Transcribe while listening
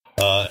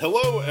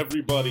Hello,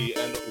 everybody,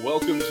 and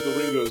welcome to the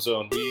Ringo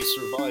Zone. We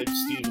survived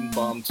Stephen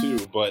Bomb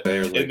 2, but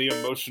in the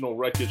emotional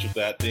wreckage of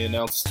that, they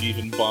announced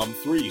Stephen Bomb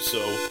 3,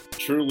 so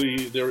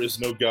truly there is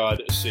no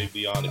God save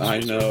the Onyx.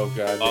 I know,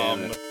 God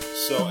damn it.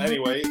 So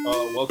anyway,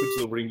 welcome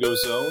to the Ringo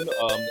Zone,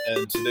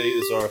 and today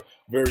is our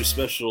very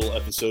special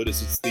episode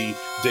as it's the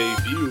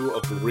debut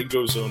of the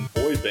Ringo Zone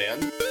boy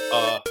band.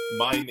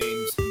 My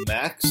name's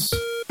Max.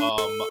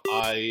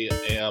 I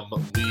am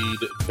lead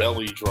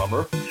belly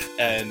drummer,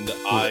 and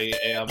I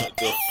am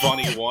the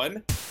funny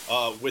one.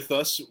 With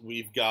us,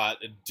 we've got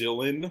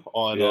Dylan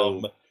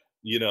on,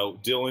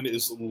 Dylan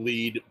is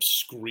lead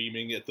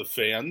screaming at the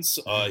fans.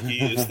 He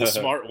is the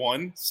smart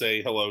one.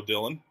 Say hello,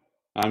 Dylan.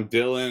 I'm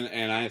Dylan,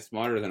 and I am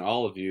smarter than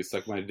all of you.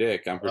 Suck my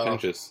dick. I'm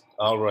pretentious.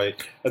 All right.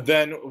 And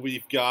then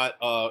we've got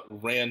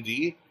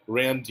Randy.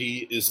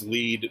 Randy is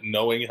lead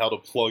knowing how to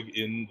plug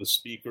in the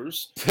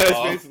speakers. That's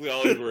basically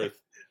all he's worth.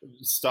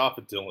 Stop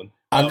it, Dylan.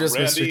 I'm just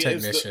Mr.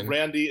 Technician.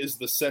 Randy is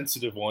the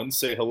sensitive one.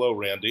 Say hello,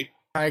 Randy.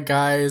 Hi,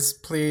 guys.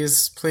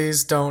 Please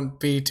don't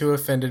be too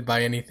offended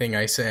by anything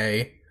I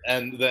say.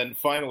 And then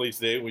finally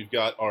today, we've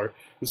got our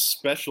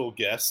special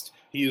guest.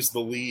 He is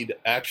the lead,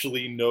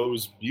 actually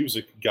knows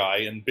music guy,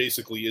 and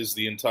basically is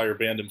the entire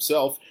band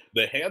himself.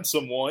 The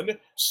handsome one,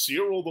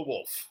 Cyril The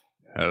Wolf.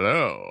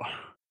 Hello.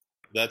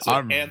 That's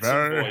I'm handsome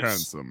very voice.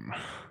 Handsome.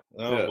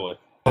 Oh, boy.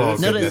 Oh,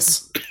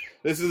 goodness.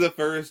 This is the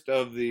first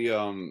of the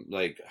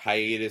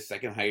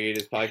second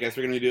hiatus podcast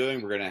we're going to be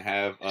doing. We're going to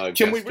have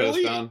Can we guest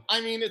really? host on. I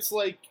mean, it's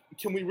like,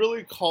 can we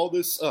really call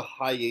this a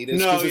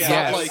hiatus? No, it's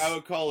yeah, not like... I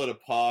would call it a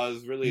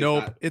pause. Really,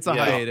 Nope, it's a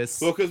hiatus.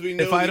 Well, because we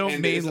know if I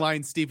don't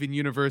mainline Steven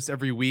Universe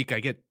every week, I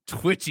get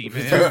twitchy,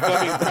 man. We're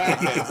fucking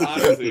crackheads,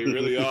 honestly, we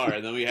really are.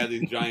 And then we have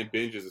these giant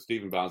binges of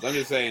Steven Bombs. I'm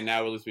just saying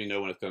now, at least we know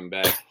when it's coming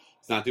back.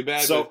 It's not too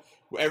bad. So,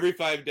 but every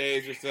 5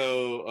 days or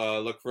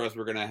so, look for us.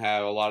 We're going to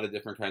have a lot of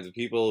different kinds of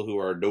people who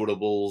are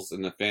notables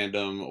in the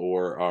fandom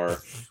or are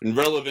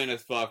relevant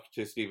as fuck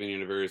to Steven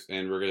Universe,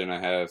 and we're going to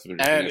have some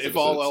interesting and if episodes.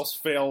 all else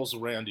fails,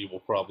 Randy will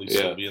probably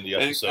still be in the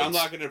episodes. And I'm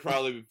not going to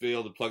probably be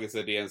able to plug us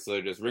at the end,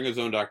 so just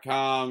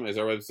ringozone.com is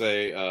our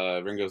website.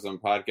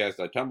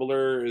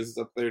 Ringozonepodcast.tumblr is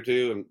up there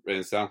too,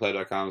 and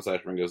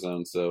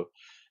soundcloud.com/ringozone. So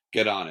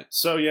get on it.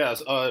 So,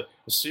 yes,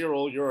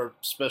 Cyril, you're our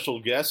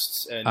special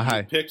guest, and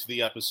you picked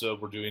the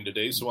episode we're doing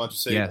today, so why don't you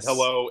say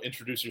hello,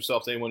 introduce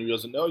yourself to anyone who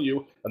doesn't know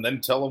you, and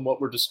then tell them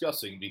what we're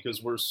discussing,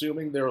 because we're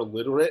assuming they're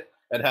illiterate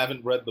and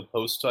haven't read the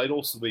post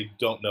title, so they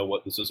don't know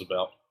what this is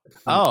about.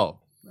 Oh,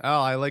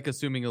 I like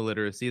assuming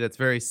illiteracy. That's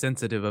very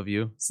sensitive of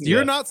you.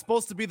 You're not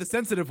supposed to be the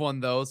sensitive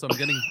one, though, so I'm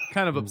getting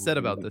kind of upset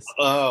about this.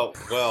 Oh,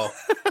 well...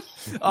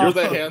 You're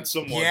the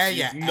handsome one. Yeah, so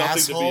yeah,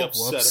 nothing asshole. to be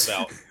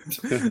upset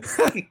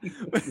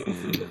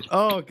about.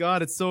 Oh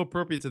God, it's so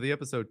appropriate to the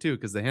episode too,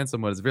 because the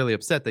handsome one is really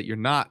upset that you're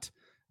not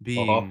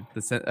being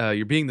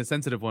you're being the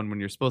sensitive one when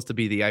you're supposed to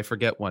be the I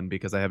forget one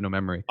because I have no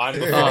memory. I'm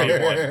the funny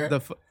one.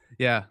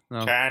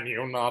 No. Can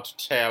you not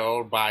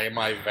tell by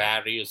my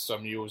various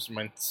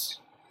amusements?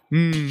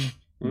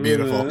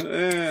 Beautiful.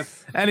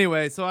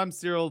 Anyway, so I'm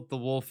Cyril the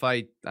Wolf.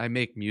 I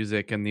make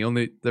music, and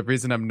the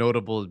reason I'm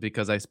notable is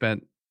because I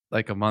spent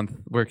like a month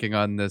working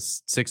on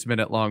this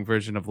 6-minute long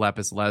version of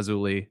Lapis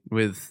Lazuli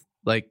with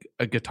like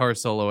a guitar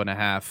solo and a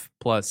half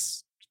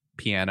plus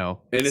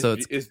piano. And so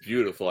it's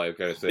beautiful. I've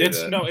got to say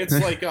it's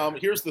like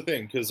here's the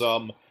thing, because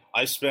I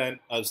was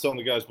telling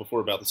the guys before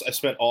about this. I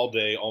spent all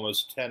day,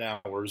 almost 10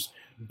 hours,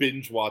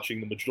 binge watching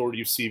the majority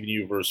of Steven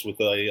Universe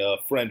with a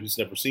friend who's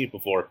never seen it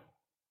before,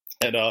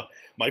 and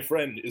my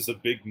friend is a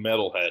big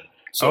metalhead,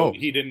 so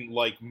he didn't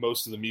like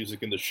most of the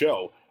music in the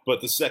show. But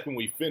the second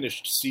we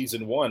finished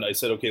season 1, I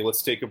said, okay,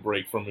 let's take a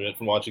break from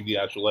watching the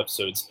actual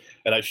episodes.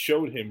 And I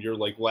showed him your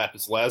like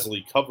Lapis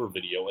Lazuli cover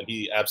video, and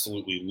he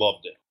absolutely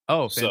loved it.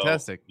 Oh,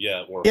 fantastic. So,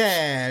 yeah, it works.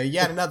 Yeah,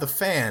 yet another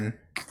fan.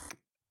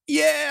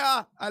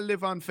 Yeah, I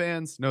live on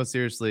fans. No,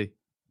 seriously.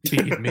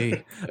 Feed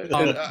me.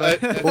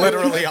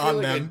 Literally on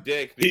like them. A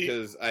dick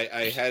because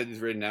I had this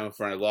written down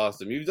before and I lost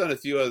them. You've done a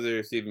few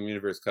other Steven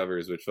Universe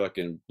covers, which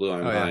fucking blew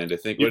my mind. I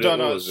think you've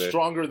done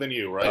Stronger Than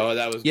You, right? Oh,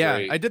 that was great.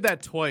 Yeah, I did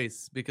that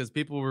twice because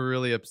people were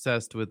really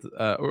obsessed with,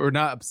 or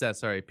not obsessed.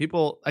 Sorry,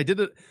 I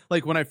did it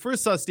like when I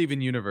first saw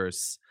Steven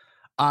Universe.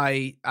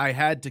 I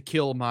had to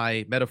kill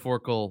my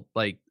metaphorical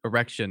like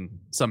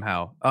erection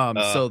somehow.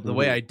 So the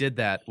way I did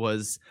that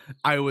was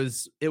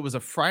it was a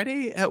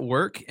Friday at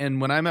work, and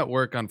when I'm at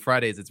work on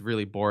Fridays, it's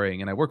really boring,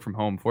 and I work from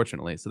home,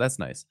 fortunately, so that's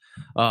nice.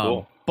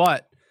 Cool.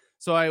 But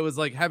so I was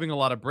like having a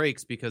lot of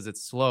breaks because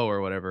it's slow or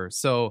whatever.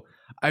 So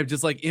I've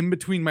just like in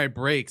between my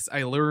breaks,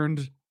 I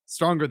learned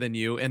Stronger Than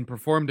You and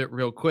performed it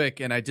real quick,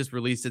 and I just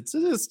released it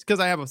just because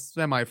I have a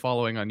semi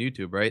following on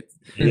YouTube, right?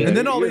 Yeah, and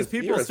then all these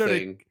people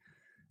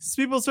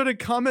started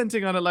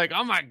commenting on it like,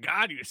 oh my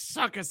God, you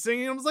suck at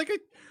singing. I was like,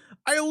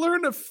 I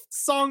learned a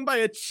song by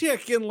a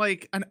chick in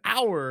like an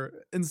hour.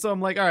 And so I'm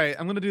like, all right,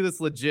 I'm going to do this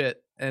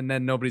legit. And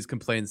then nobody's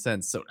complained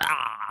since. So,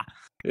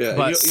 Yeah,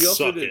 But you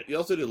also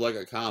did like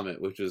a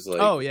comet, which is like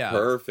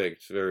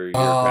perfect for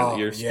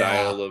your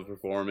style of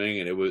performing,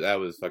 and that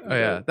was fucking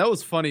dope. That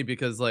was funny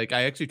because like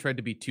I actually tried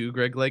to be too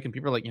Greg-like, and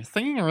people are like, "You're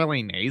singing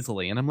really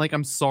nasally," and I'm like,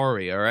 "I'm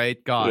sorry, all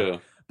right, God." Yeah.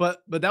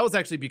 But that was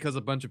actually because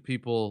a bunch of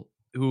people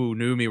who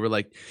knew me were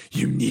like,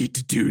 "You need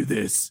to do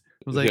this."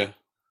 I was like,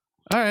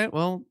 "All right,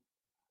 well."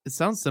 It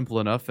sounds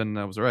simple enough, and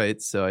I was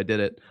right, so I did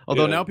it.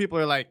 Although now people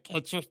are like,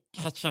 "Catch your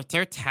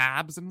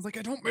tabs," and I was like,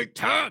 "I don't make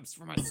tabs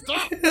for my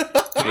stuff."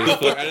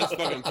 I just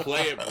fucking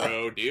play it,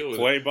 bro. Deal with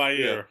play it. by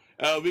ear.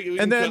 We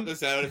can cut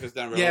this out if it's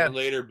not relevant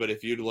later. But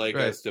if you'd like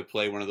us to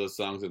play one of those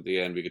songs at the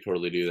end, we could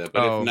totally do that.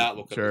 But if not,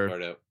 we'll cut this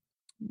part out.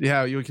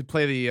 Yeah, you could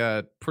play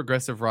the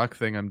progressive rock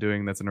thing I'm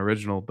doing. That's an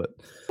original, but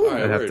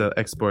I'd have to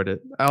export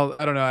it. I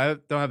don't know. I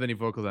don't have any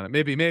vocals on it.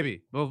 Maybe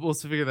we'll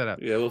figure that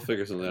out. Yeah, we'll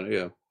figure something out.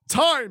 Yeah.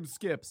 Time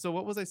skip. So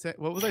what was I saying?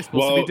 What was I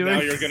supposed to be doing?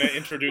 Now you're going to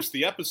introduce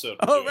the episode.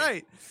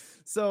 Right.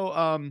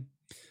 So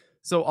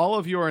so all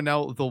of you are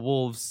now the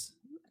Wolves,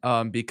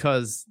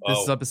 because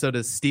this episode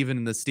is Steven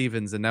and the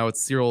Stevens, and now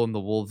it's Cyril and the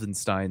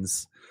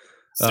Wolfensteins.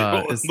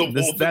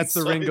 That's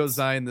the Ringo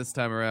Sign this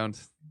time around.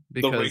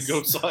 Because the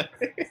Ringo Sign.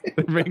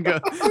 The Ringo.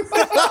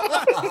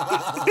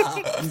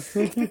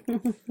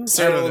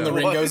 Cyril and the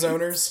Ringo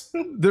Zoners.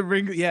 The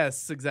Ringo,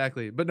 yes,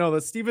 exactly. But no,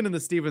 the Steven and the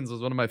Stevens was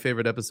one of my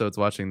favorite episodes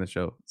watching the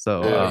show.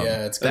 So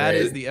it's that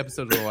is the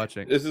episode we're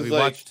watching. This is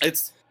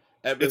it's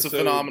a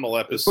phenomenal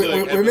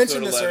episode. We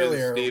mentioned this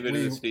earlier. Steven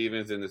and the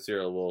Stevens and the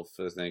Cyril Wolf,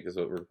 I think, is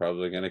what we're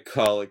probably going to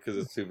call it because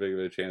it's too big of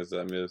a chance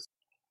that I missed.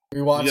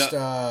 We watched.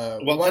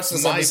 We watched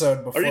this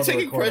episode before. Are you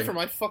taking recording. credit for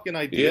my fucking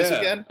ideas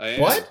again? I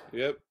am. What?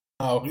 Yep.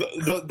 Oh.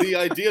 The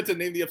idea to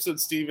name the episode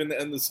Steven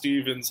and the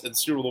Stevens and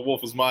Cyril the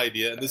Wolf was my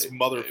idea, and this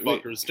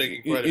motherfucker is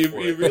taking credit for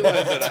it. You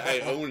realize that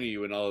I own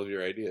you in all of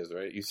your ideas,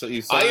 right?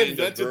 I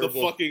invented the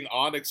fucking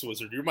Onyx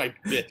Wizard. You're my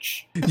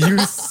bitch.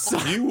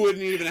 You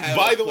wouldn't even have.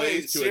 By the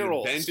way,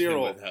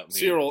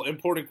 Cyril,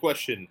 important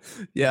question.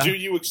 Yeah. Do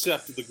you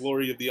accept the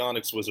glory of the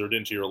Onyx Wizard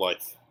into your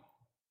life?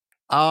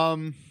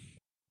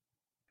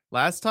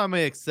 Last time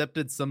I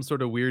accepted some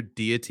sort of weird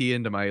deity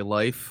into my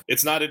life.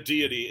 It's not a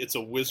deity, it's a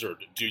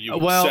wizard. Do you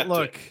accept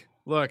it?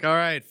 Look, all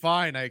right,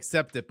 fine, I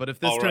accept it. But if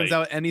this turns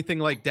out anything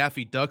like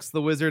Daffy Duck's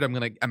the wizard,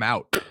 I'm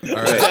out. All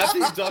right. Daffy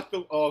Duck,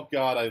 oh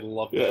god, I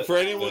love that. For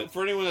anyone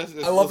that's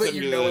I love that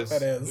you know what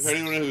that is. For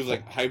anyone who's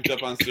like hyped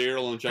up on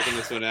Cyril and checking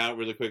this one out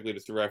really quickly,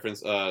 just to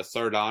reference,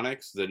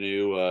 Sardonyx, the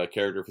new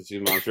character for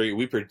Season 3,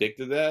 we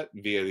predicted that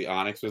via the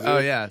Onyx Wizard. Oh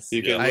yes,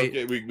 you can look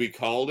at. We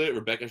called it.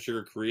 Rebecca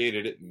Sugar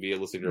created it via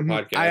listening to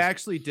our podcast.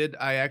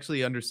 I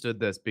actually understood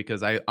this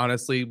because I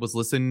honestly was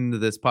listening to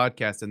this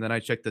podcast and then I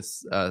checked this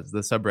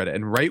the subreddit,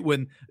 and right when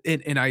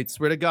and I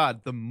swear to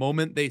God, the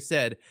moment they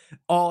said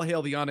 "All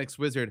hail the Onyx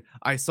Wizard,"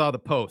 I saw the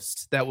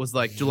post that was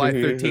like July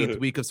 13th,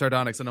 week of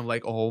Sardonyx, and I'm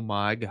like, oh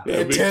my god!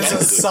 It is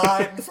a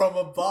sign from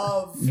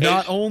above.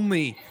 Not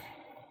only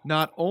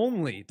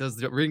does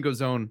the Ringo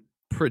Zone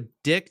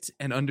predict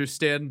and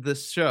understand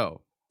this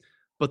show,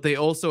 but they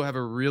also have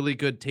a really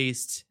good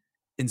taste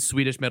in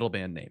Swedish metal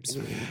band names.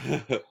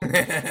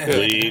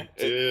 We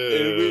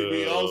do.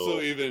 We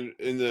also even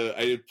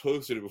I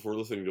posted it before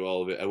listening to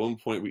all of it. At one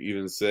point, we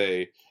even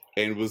say,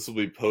 and this will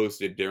be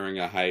posted during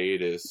a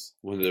hiatus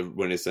when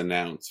it's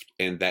announced,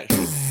 and that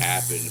should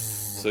happen.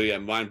 So yeah,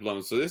 mind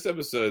blown. So this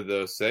episode,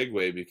 though,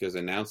 segue because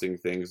announcing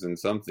things and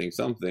something.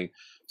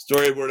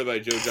 Storyboarded by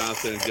Joe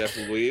Johnston and Jeff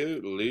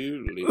Liu.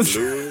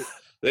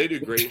 They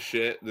do great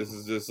shit. This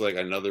is just like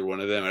another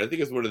one of them. And I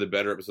think it's one of the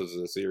better episodes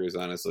of the series,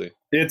 honestly.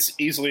 It's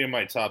easily in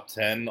my top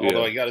 10,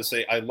 although I gotta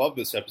say, I love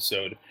this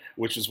episode,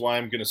 which is why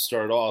I'm gonna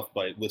start off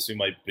by listing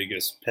my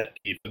biggest pet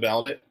peeve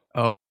about it.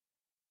 Oh.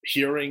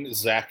 Hearing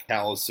Zach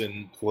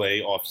Callison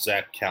play off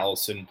Zach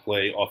Callison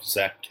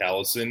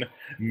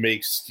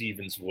makes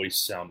Steven's voice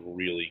sound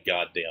really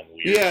goddamn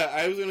weird. Yeah,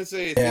 I was gonna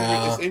say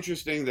it's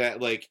interesting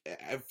that like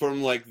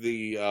from like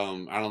the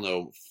I don't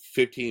know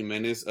 15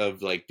 minutes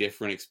of like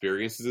different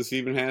experiences that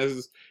Steven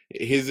has,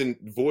 his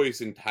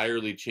voice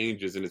entirely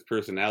changes and his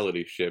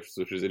personality shifts,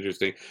 which is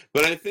interesting.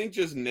 But I think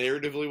just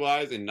narratively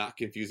wise and not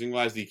confusing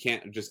wise, he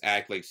can't just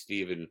act like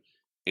Steven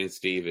and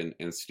Steven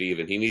and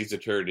Steven. He needs to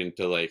turn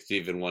into like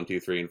Steven 1, 2,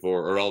 3, and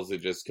 4, or else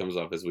it just comes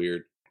off as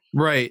weird.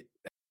 Right.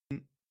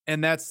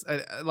 And that's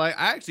like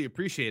I actually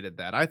appreciated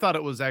that. I thought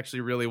it was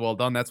actually really well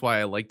done. That's why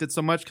I liked it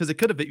so much, because it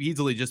could have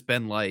easily just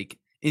been like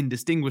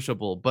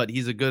indistinguishable, but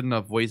he's a good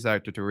enough voice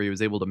actor to where he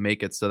was able to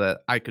make it so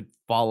that I could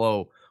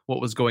follow what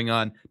was going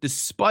on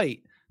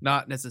despite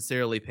not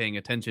necessarily paying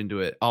attention to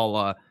it.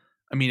 I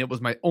mean, it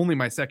was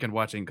my second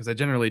watching, because I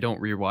generally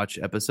don't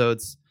rewatch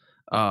episodes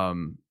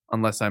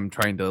unless I'm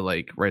trying to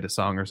like write a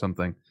song or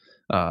something,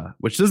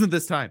 which isn't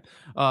this time.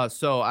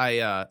 So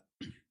I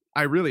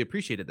really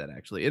appreciated that,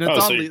 actually, and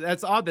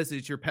that's odd that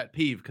it's your pet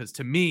peeve, because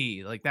to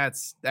me, like,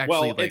 that's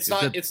actually it's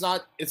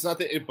not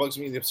that it bugs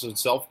me in the episode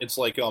itself. It's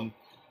like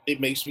it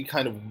makes me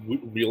kind of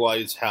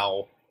realize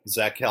how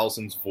Zach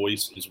Callison's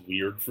voice is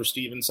weird for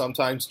Steven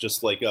sometimes.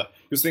 Just like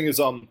this thing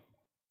is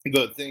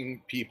the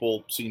thing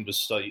people seem to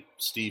cite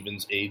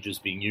Steven's age as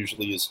being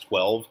usually is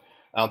 12.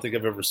 I don't think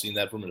I've ever seen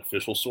that from an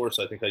official source.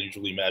 I think I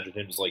usually imagine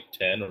him as like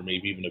 10 or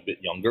maybe even a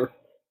bit younger.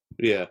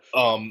 Yeah.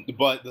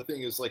 But the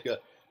thing is, like,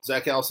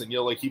 Zach Allison,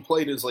 like, he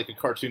played as like a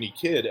cartoony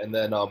kid, and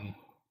then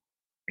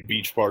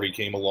Beach Party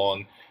came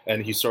along,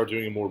 and he started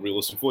doing a more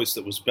realistic voice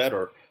that was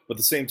better. But at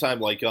the same time,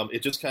 like,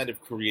 it just kind of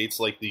creates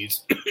like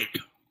these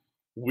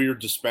weird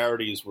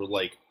disparities where,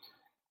 like,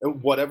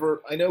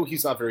 whatever. I know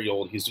he's not very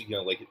old. He's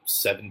like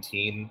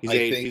 17.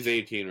 He's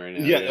 18 right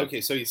now. Yeah.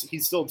 Okay. So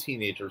he's still a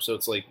teenager. So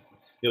it's like,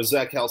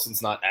 Zach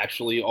Helson's not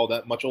actually all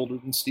that much older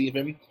than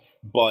Steven,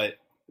 but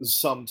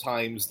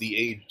sometimes the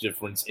age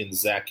difference in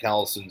Zach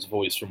Helson's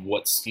voice from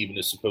what Steven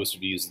is supposed to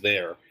be is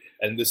there.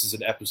 And this is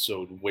an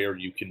episode where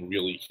you can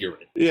really hear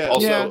it. Yeah.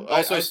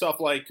 Also, stuff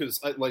like,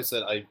 because like I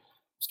said, I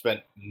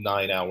spent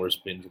 9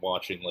 hours binge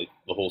watching like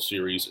the whole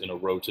series in a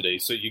row today.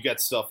 So you get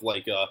stuff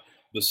like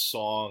the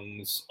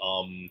songs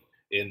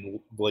in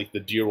like the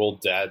Dear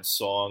Old Dad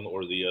song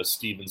or the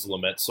Steven's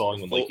Lament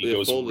song when like he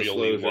goes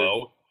really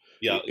low.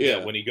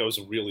 Yeah, when he goes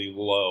really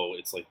low,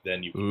 it's like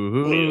then you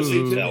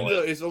can tell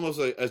it. It's almost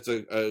like it's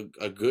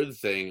a good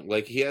thing.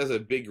 Like, he has a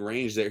big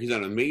range there. He's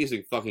an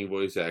amazing fucking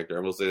voice actor.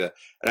 I will say that.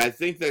 And I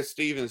think that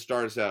Steven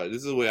starts out.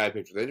 This is the way I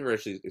picture it. They never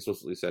actually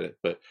explicitly said it,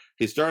 but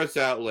he starts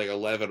out like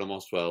 11,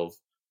 almost 12.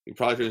 He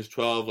probably turns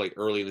 12 like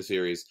early in the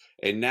series,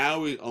 and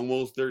now he's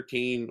almost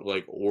 13,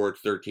 like, or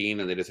 13,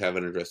 and they just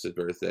haven't addressed his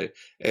birthday.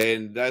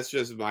 And that's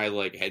just my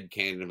like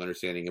headcanon of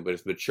understanding it. But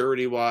it's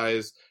maturity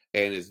wise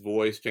and his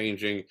voice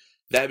changing.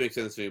 That makes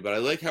sense to me, but I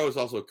like how it's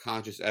also a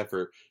conscious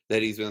effort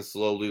that he's been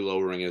slowly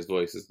lowering his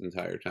voice this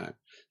entire time.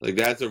 Like,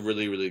 that's a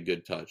really, really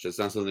good touch. That's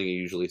not something you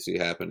usually see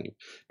happening.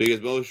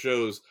 Because most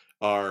shows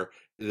are,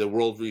 the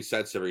world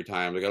resets every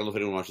time. Like, I don't know if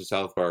anyone watches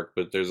South Park,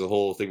 but there's a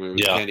whole thing where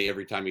Candy,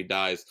 every time he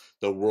dies,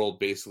 the world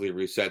basically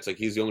resets. Like,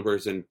 he's the only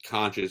person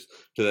conscious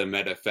to the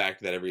meta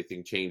fact that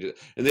everything changes.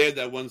 And they had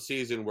that one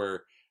season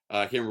where,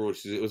 I can't remember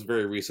which, it was a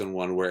very recent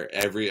one where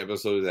every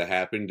episode that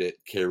happened,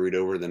 it carried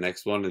over the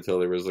next one until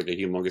there was like a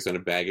humongous amount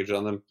of baggage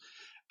on them.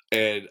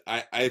 And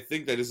I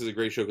think that this is a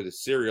great show because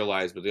it's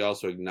serialized, but they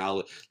also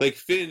acknowledge, like,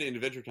 Finn in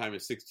Adventure Time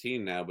is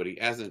 16 now, but he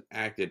hasn't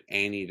acted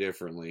any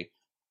differently.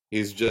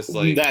 He's just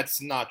like...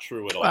 That's not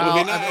true at all.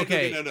 Well,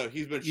 No,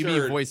 he's matured. You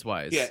mean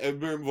voice-wise? Yeah,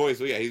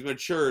 yeah, he's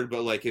matured,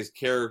 but like his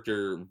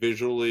character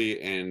visually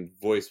and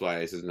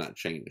voice-wise has not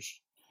changed.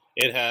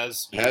 It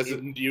has.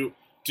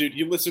 Dude,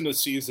 you listen to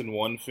season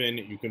 1, Finn,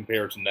 you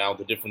compare it to now,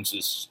 the difference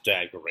is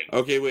staggering.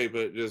 Okay, wait,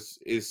 but is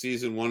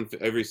season 1,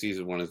 every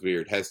season 1 is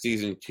weird. Has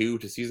season 2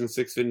 to season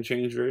 6 Finn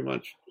changed very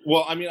much?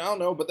 Well, I mean, I don't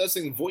know, but that's the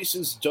thing,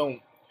 voices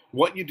don't,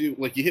 what you do,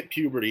 like, you hit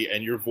puberty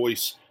and your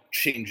voice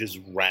changes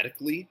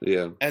radically.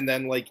 Yeah. And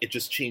then, like, it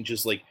just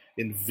changes, like,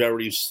 in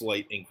very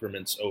slight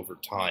increments over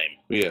time.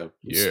 Yeah.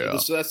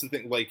 So that's the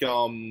thing, like,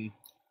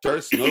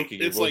 Start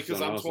smoking. It's like,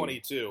 because I'm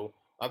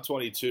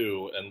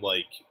 22, and,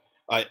 like,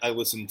 I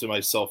listened to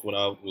myself when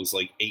I was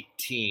like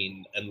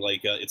 18, and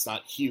like it's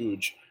not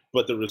huge,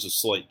 but there is a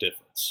slight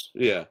difference.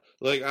 Yeah,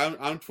 like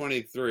I'm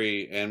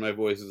 23, and my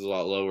voice is a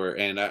lot lower.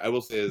 And I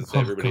will say this to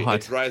everybody: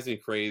 it drives me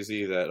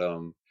crazy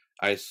that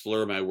I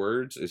slur my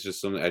words. It's just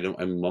something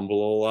I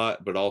mumble a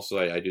lot, but also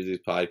I do these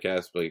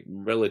podcasts like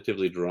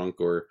relatively drunk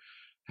or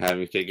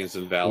having taken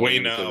some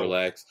Valium to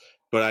relax.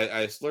 But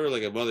I slur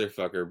like a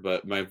motherfucker.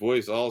 But my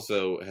voice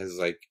also has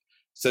like,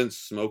 since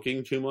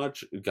smoking too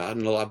much,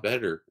 gotten a lot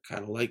better.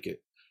 Kind of like it,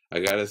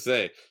 I gotta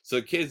say.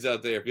 So kids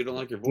out there, if you don't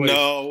like your voice,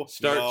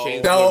 start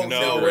changing.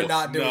 No, we're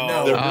not doing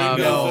The Ringo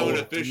Zone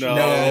official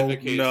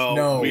advocates. We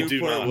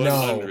do not.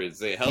 100s.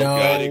 They help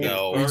guiding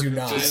we do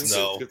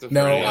not.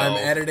 No, I'm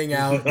editing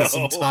out this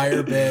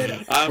entire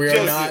bit.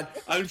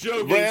 I'm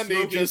joking. Randy,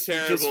 Smoking's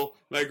terrible.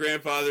 My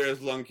grandfather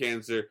has lung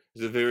cancer.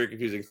 It's a very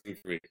confusing thing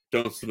for me.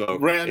 Don't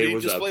smoke. Randy,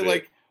 just play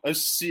like a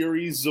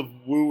series of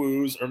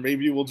woo-woos, or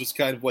maybe we'll just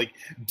kind of like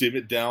dim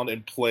it down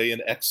and play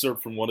an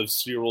excerpt from one of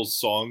Cyril's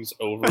songs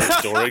over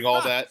and during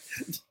all that.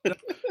 You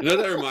know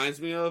what that reminds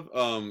me of?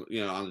 On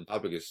the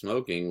topic of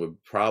smoking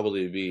would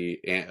probably be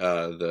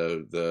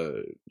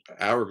the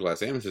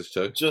Hourglass Amethyst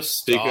took. Just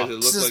stop. Because it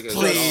looks like a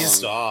please song.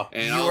 Stop.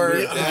 And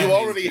you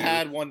already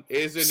had one.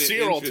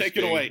 Cyril, take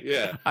it away.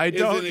 Yeah, I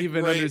don't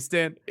even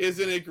understand.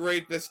 Isn't it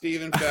great that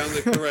Steven found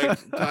the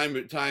correct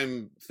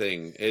time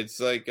thing? It's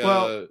like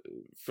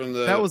from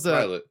the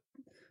pilot.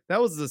 That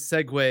was a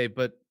segue,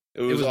 but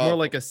it was more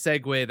like a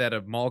segue that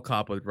a mall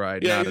cop would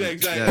ride. Yeah,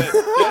 exactly. Yeah.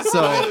 That's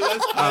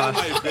part of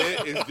my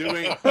bit is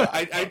doing.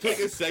 I take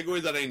a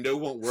segue that I know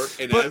won't work,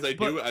 and as I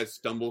do it, I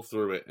stumble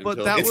through it. But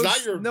that was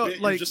not your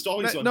bit. You're just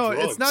always on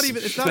drugs.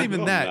 It's not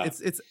even that.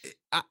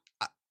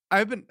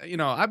 I've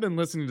been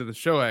listening to the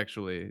show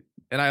actually,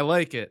 and I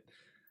like it,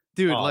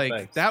 dude.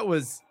 Thanks. That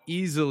was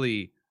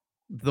easily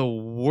the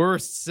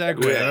worst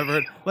segue I've ever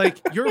heard.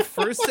 Like, your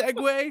first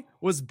segue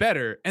was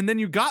better, and then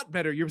you got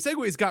better. Your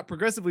segues got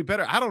progressively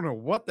better. I don't know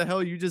what the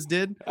hell you just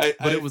did,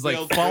 but it was like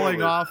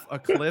falling off a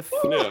cliff.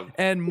 Yeah.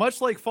 And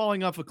much like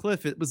falling off a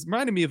cliff, it was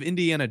reminding me of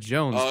Indiana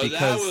Jones.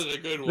 That was a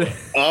good one.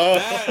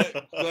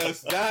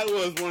 That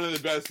was one of the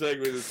best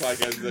segues this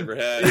podcast has ever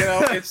had.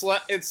 It's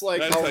like That's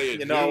how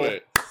you do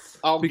it.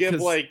 I'll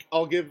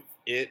give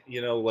it,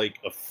 like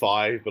a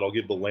 5, but I'll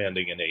give the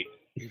landing an 8.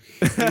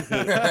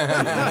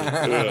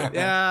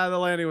 Yeah, the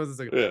landing wasn't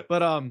so good.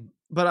 Yeah.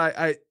 But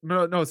I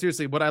no,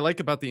 seriously, what I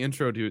like about the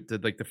intro to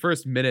like the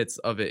first minutes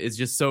of it is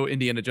just so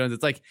Indiana Jones.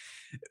 It's like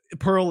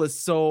Pearl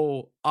is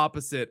so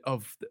opposite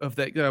of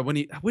that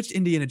when which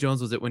Indiana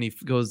Jones was it when he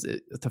goes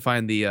to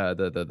find the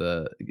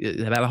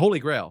Holy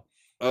Grail.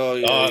 Oh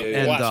yeah,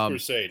 and Last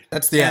Crusade.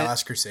 That's the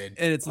Last Crusade,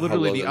 and it's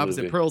literally the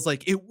opposite. Movie. Pearl's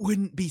like, it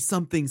wouldn't be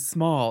something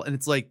small, and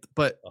it's like,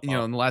 but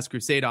in the Last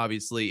Crusade,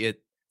 obviously it's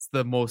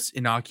the most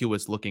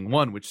innocuous looking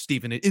one, which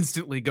Stephen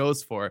instantly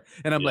goes for,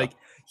 and I'm like,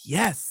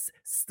 yes,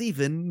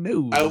 Stephen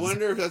knows. I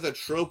wonder if that's a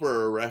trope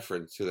or a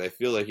reference, because I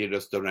feel like you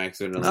just don't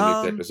accidentally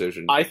make that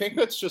decision. I think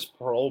that's just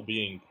Pearl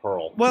being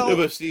Pearl. Well, no,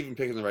 but Stephen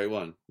picking the right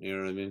one. You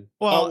know what I mean?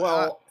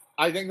 Well,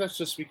 I think that's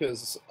just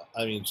because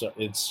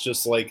it's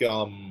just like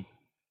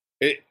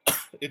it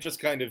just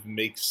kind of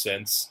makes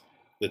sense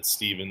that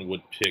Stephen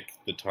would pick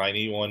the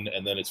tiny one,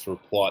 and then it's for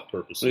plot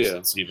purposes. Yeah.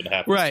 And Stephen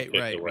happens to pick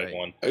the right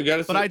one.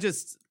 I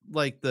just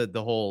like the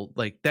whole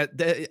like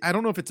that. I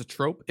don't know if it's a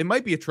trope. It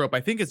might be a trope.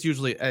 I think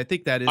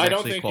that is. I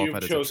don't think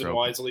you've chosen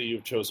wisely.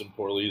 You've chosen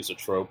poorly as a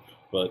trope,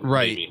 but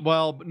right. Maybe.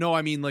 Well, no,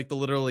 I mean like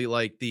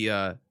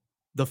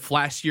the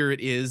flashier it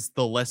is,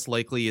 the less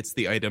likely it's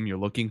the item you're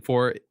looking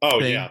for.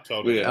 Yeah,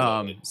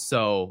 totally.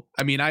 So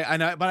I mean,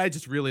 but I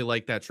just really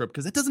like that trope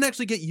because it doesn't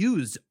actually get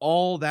used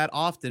all that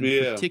often.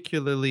 Yeah.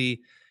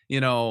 Particularly,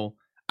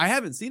 I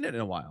haven't seen it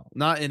in a while.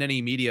 Not in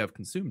any media I've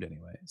consumed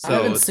anyway. So I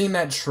haven't seen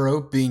that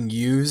trope being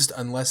used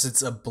unless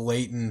it's a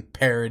blatant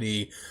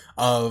parody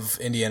of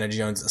Indiana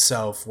Jones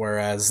itself.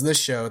 Whereas this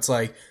show, it's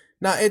like,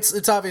 no,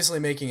 it's obviously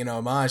making an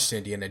homage to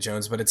Indiana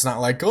Jones, but it's not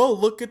like, oh,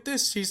 look at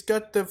this, he's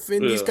got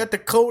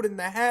the coat and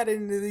the hat,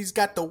 and he's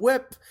got the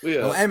whip. Yeah.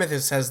 Well,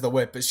 Amethyst has the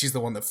whip, but she's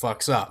the one that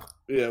fucks up.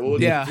 Yeah, well,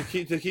 to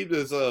keep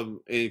this in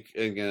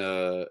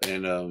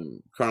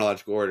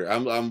chronological order,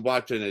 I'm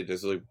watching it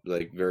just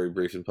like very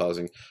brief and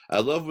pausing. I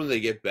love when they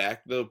get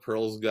back though.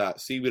 Pearl's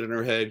got seaweed in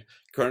her head.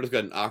 Carter's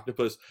got an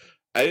octopus.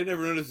 I didn't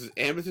ever notice this.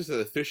 Amethyst has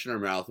a fish in her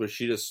mouth, which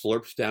she just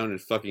slurps down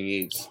and fucking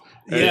eats.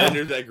 And then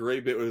there's that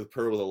great bit with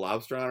Pearl with a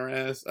lobster on her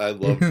ass. I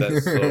love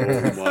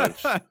that so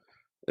much.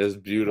 It's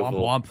beautiful.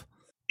 Womp womp.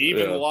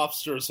 Even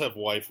lobsters have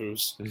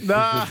waifus.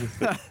 Nah.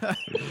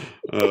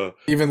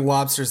 Even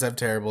lobsters have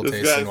terrible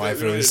tasting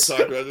waifus.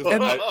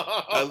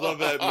 I love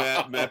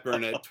that Matt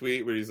Burnett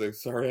tweet where he's like,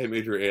 "Sorry, I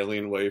made your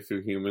alien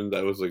waifu human."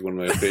 That was like one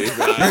of my favorites.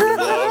 I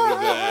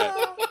love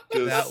that.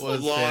 That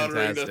was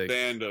fantastic. The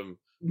fandom.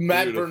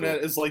 Matt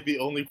Burnett is like the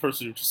only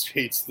person who just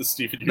hates the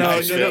Stephen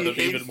Universe fandom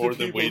even more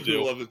than we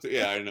do.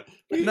 Yeah, I know.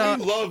 We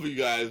love you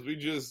guys. We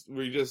just.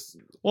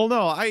 Well,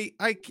 no, I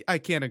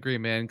can't agree,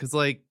 man. Because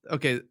like,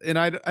 okay, and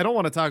I don't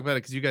want to talk about it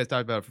because you guys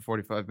talked about it for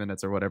 45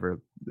 minutes or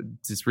whatever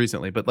just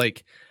recently. But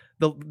like,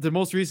 the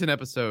most recent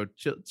episode,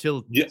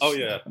 chilling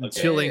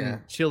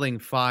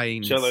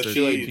fine,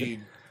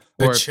 the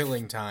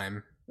chilling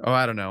time. Oh,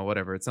 I don't know,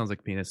 whatever. It sounds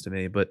like penis to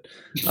me, but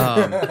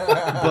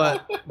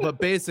but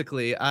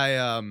basically,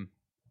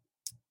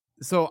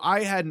 So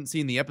I hadn't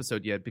seen the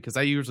episode yet because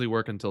I usually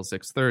work until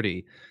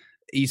 6:30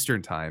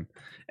 Eastern time,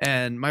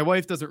 and my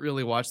wife doesn't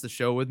really watch the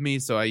show with me,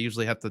 so I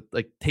usually have to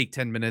like take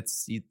 10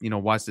 minutes,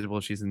 watch it while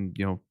she's in,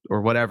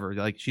 or whatever,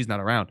 like she's not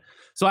around.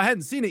 So I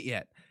hadn't seen it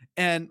yet,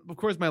 and of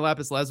course my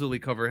Lapis Lazuli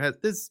cover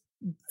is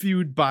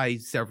viewed by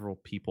several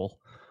people.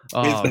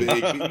 It's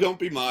big. Don't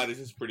be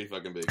modest. It's pretty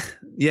fucking big.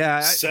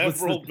 Yeah,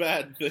 several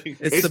bad things.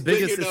 It's the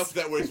biggest big enough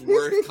that was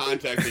worth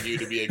contacting you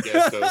to be a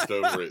guest host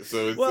over it.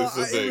 So it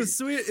was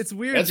sweet. It's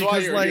weird. That's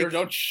because, why you're here.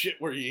 Don't shit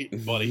where you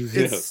eat, buddy.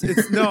 It's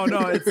no.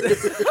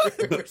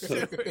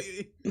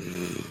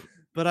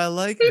 But I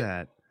like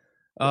that.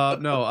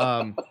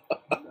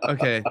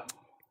 Okay.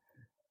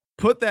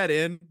 Put that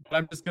in.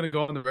 I'm just gonna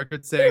go on the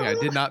record saying I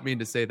did not mean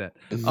to say that.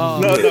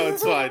 No,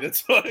 it's fine.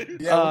 It's fine.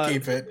 Yeah, we'll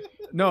keep it.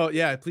 No,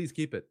 yeah, please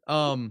keep it.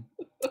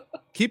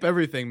 Keep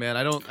everything, man.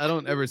 I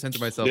don't ever censor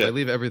myself. I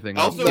leave everything.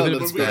 Also, when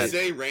we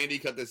say Randy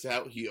cut this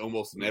out, he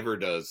almost never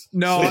does.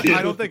 No,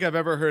 I don't think I've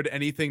ever heard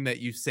anything that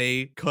you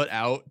say cut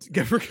out.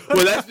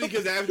 Well, that's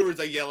because afterwards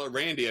I yell at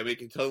Randy.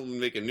 tell him to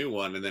make a new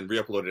one and then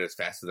re-upload it as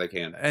fast as I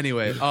can.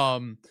 Anyway,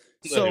 let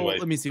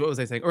me see. What was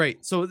I saying? All right,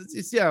 so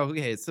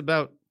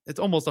it's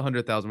almost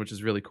 100,000, which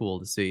is really cool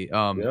to see.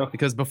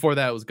 Because before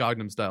that it was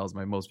Gangnam Style's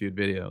my most viewed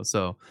video.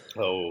 So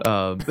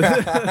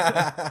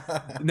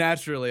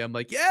naturally I'm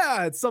like,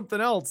 yeah, it's something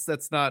else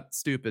that's not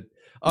stupid.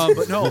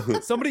 But no,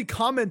 somebody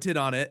commented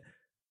on it.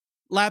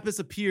 Lapis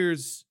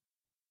appears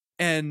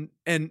and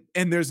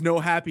there's no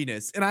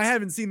happiness. And I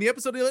haven't seen the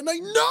episode. And I'm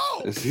like,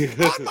 no,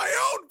 on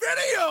my own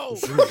video.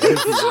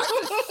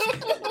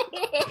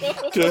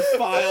 To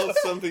file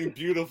something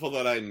beautiful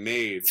that I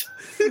made.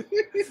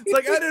 It's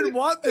like, I didn't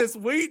want this.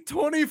 Wait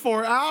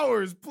 24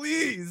 hours,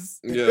 please.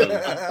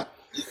 Yeah.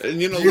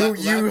 And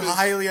you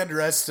highly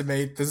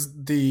underestimate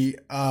the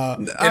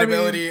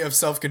inability of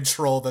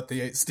self-control that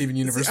the Steven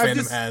Universe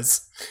fandom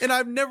has. And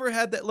I've never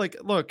had that. Like,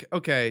 look,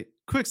 okay,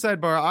 quick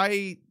sidebar.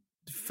 I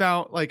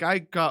found I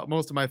got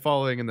most of my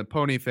following in the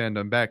pony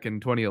fandom back in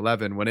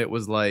 2011 when it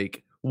was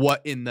like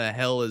what in the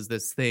hell is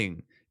this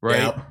thing,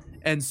 right? Yep.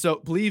 And so,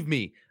 believe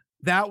me,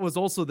 that was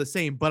also the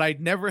same, but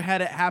I'd never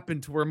had it happen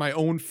to where my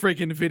own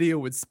friggin' video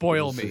would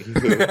spoil me.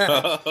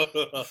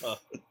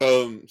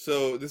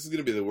 So this is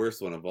gonna be the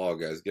worst one of all,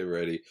 guys. Get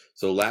ready.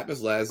 So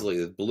lapis lazuli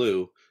is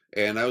blue,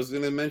 and I was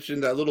gonna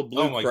mention that little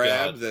blue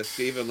crab that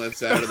Steven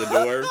lets out of the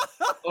door.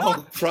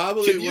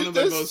 Probably one of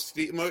the most.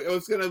 It's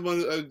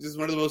just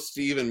one of the most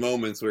Steven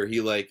moments where he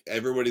like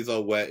everybody's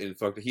all wet and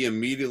fucked. He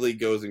immediately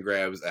goes and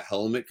grabs a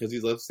helmet because he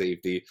loves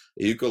safety,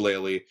 a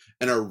ukulele,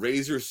 and a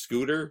Razor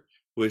scooter,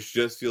 which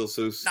just feels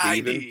so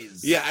Steven.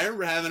 90s. Yeah, I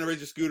remember having a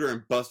Razor scooter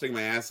and busting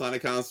my ass on it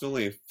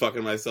constantly and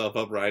fucking myself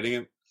up riding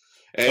it.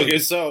 And Okay,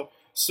 so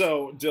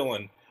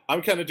Dylan,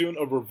 I'm kind of doing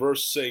a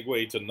reverse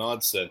segue to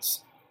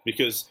nonsense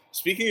because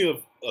speaking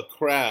of a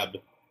crab,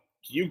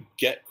 you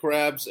get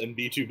crabs and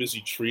be too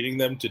busy treating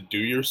them to do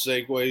your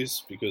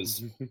segues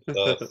because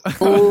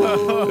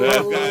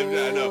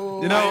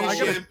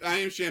I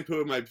am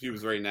shampooing my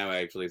pubes right now,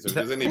 actually. So if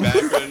there's any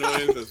background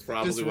noise, that's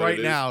probably just what right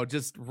it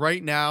is.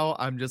 right now,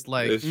 I'm just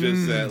like, It's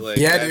just that, like,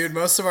 yeah, dude.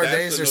 Most of our that's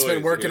days the are spent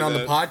noise. working Hear on the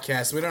that?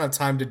 podcast. We don't have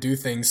time to do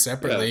things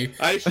separately.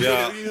 I shit.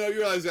 Yeah. You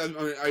realize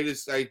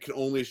I can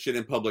only shit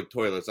in public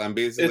toilets. I'm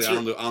basically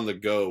on the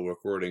go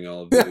recording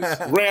all of these.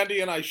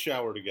 Randy and I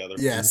shower together.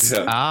 Yes.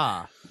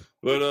 Yeah.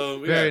 But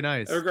very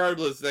nice.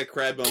 Regardless, that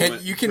crab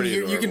moment. You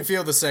can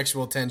feel the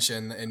sexual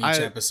tension in each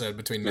episode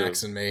between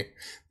Max and me.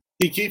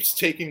 He keeps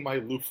taking my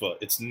loofah.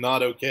 It's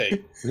not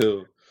okay.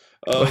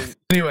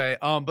 Anyway,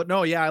 but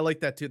no, yeah, I like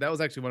that too. That was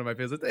actually one of my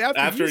favorites.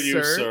 After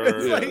you, sir.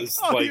 It's Yeah. like, It's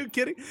oh, like- are you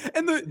kidding?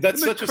 And That's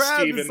the such a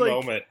crab Steven is like,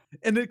 moment.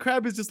 And the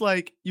crab is just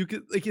like you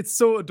could like it's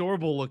so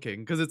adorable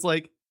looking because it's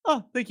like,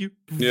 oh, thank you.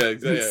 Yeah,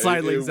 exactly.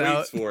 Silings it out.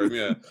 waits for him.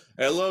 Yeah,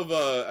 I love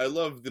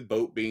the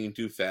boat being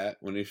too fat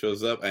when he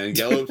shows up, and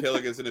Yellowtail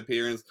gets an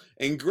appearance.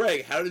 And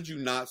Greg, how did you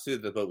not see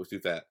that the boat was too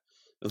fat?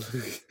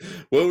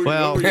 what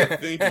were you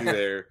thinking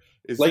there?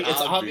 It's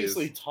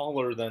obviously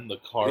taller than the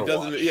car It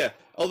doesn't. wash. Yeah.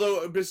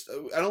 Although,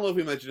 I don't know if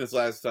we mentioned this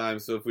last time,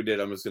 so if we did,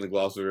 I'm just going to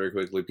gloss over very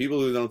quickly.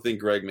 People who don't think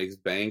Greg makes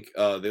bank,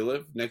 they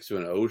live next to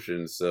an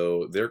ocean,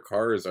 so their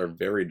cars are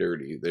very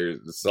dirty. They're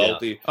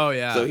salty. Yeah. Oh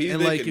yeah. So he's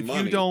and like making if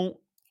money.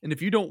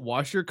 you don't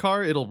wash your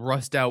car, it'll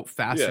rust out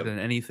faster Yeah. than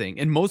anything.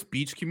 In most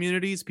beach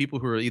communities, people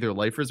who are either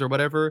lifers or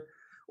whatever,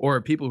 or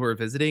people who are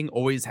visiting,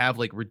 always have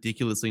like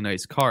ridiculously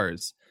nice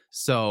cars.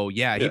 So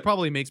yeah, he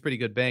probably makes pretty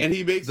good bank. And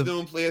he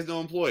has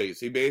no employees.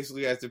 He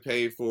basically has to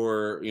pay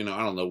for, I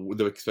don't know,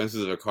 the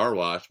expenses of a car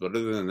wash. But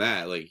other than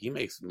that, like, he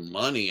makes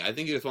money. I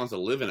think he just wants to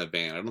live in a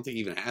van. I don't think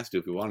he even has to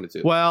if he wanted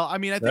to. Well, I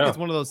mean, I think it's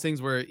one of those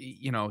things where,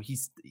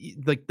 he's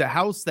like the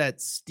house that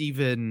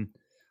Steven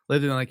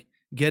lived in, like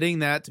getting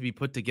that to be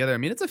put together. I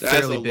mean, it's a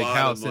fairly big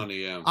house.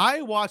 Money, yeah.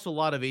 I watch a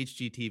lot of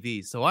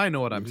HGTV, so I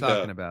know what I'm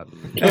talking about.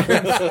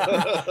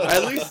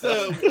 At least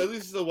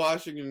the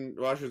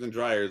washers and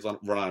dryers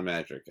run on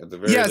magic. At the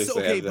very least,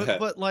 okay, they have that.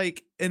 but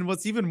like, and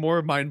what's even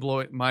more mind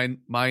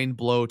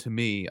blow to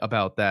me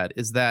about that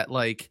is that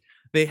like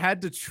they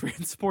had to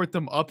transport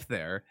them up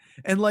there,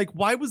 and like,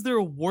 why was there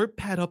a warp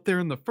pad up there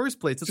in the first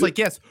place? It's like,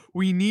 yes,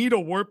 we need a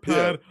warp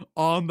pad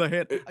on the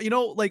hand.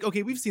 Like,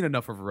 okay, we've seen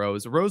enough of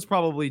Rose. Rose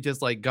probably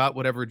just like got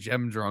whatever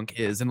gem drunk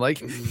is, and like,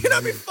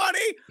 that'd be funny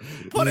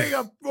putting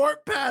a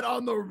warp pad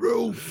on the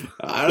roof.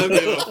 I don't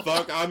give a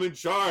fuck. I'm in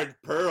charge.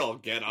 Pearl,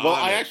 get on. Well,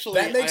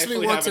 that makes me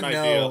want to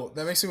know.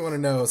 That makes me want to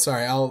know.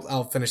 Sorry,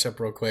 I'll finish up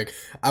real quick.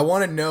 I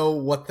want to know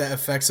what the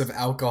effects of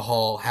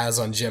alcohol has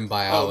on gym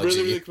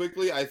biology. Really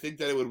quickly, I think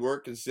that it would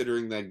work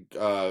considering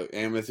that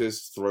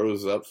Amethyst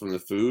throws up from the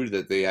food,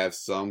 that they have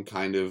some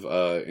kind of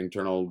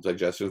internal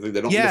digestion thing.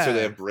 They don't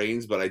necessarily have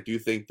brains, but I do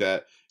think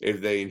that if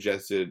they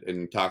ingested an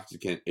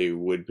intoxicant, it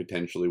would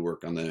potentially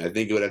work on them. I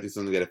think it would have to be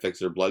something that affects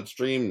their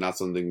bloodstream, not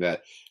something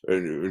that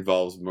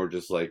involves more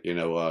just like,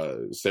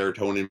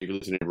 serotonin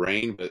releasing in your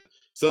brain, but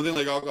something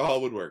like alcohol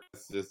would work.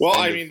 Well,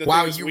 I mean,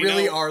 wow, you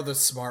really are the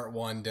smart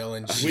one,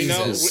 Dylan.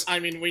 Jesus.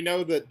 We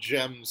know that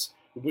gems.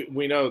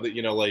 We know that,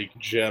 like,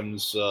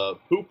 gems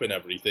poop and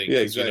everything. Yeah,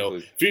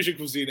 exactly. Fusion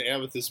Cuisine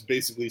Amethyst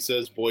basically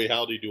says, boy,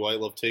 howdy, do I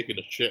love taking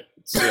a shit.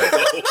 So.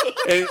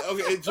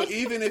 So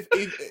even if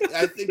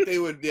I think they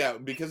would,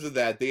 because of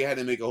that, they had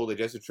to make a whole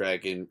digestive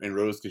tract, and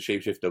Rose could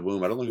shapeshift a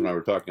womb. I don't think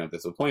we're talking about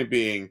this. The point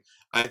being,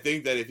 I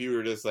think that if you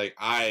were just like,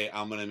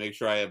 I'm going to make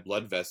sure I have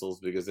blood vessels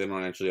because they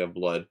don't actually have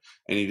blood,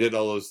 and he did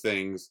all those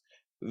things,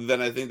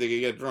 then I think they could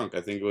get drunk.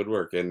 I think it would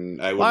work,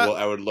 and I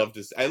would love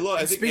to.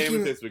 I think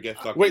Amethyst would get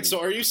fucking. Wait, so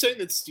are you saying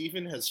that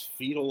Steven has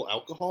fetal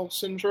alcohol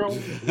syndrome?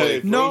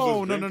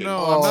 No. I'm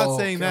not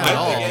saying that at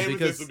all. I think Amethyst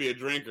because would be a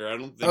drinker. I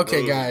don't think.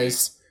 Okay,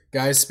 guys.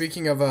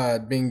 Speaking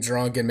of being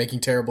drunk and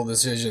making terrible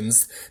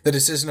decisions, the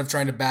decision of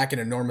trying to back an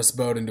enormous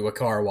boat into a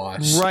car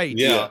wash. Right.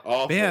 Yeah.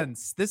 Man,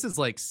 this is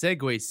like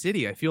Segway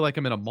City. I feel like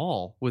I'm in a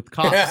mall with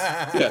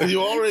cops.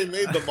 You already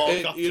made the mall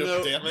cop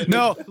joke, damn it.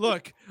 No,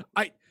 look,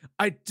 I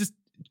just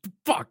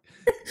fuck.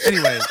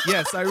 Anyway,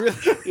 yes, I really.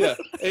 Yeah,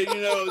 and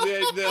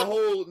the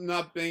whole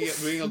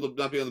being able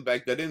to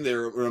back that in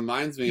there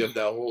reminds me of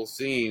that whole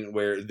scene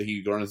where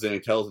he runs in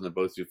and tells them they're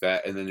both too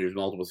fat, and then there's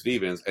multiple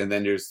Stevens, and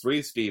then there's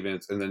 3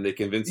 Stevens, and then they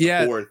convince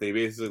the fourth. They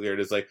basically are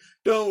just like,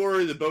 "Don't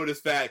worry, the boat is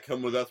fat.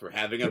 Come with us. We're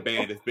having a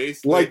band." It's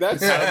basically like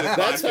that's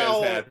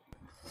how.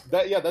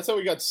 That's how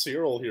we got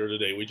Cyril here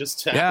today. We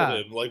just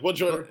tackled him. Like, what,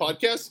 join our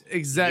podcast?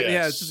 Exactly.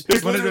 Yes. Yeah.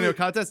 It's want to go to a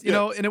contest, you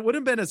know, and it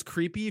wouldn't have been as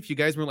creepy if you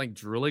guys weren't like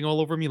drooling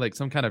all over me like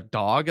some kind of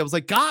dog. I was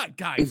like, God,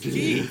 guys,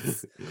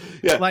 jeez.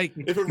 Yeah. Like,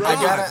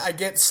 I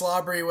get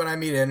slobbery when I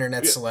meet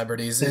internet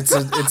celebrities. It's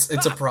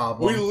a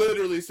problem. We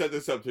literally set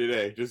this up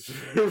today, just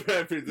for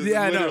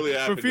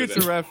reference. For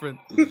future reference.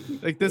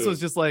 Like, this was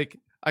just like,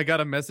 I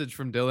got a message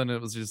from Dylan, and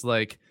it was just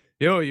like,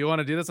 yo, you want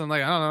to do this? I'm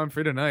like, I don't know, I'm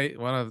free tonight.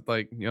 Want to,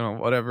 like,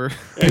 whatever.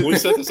 And we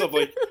set this up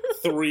like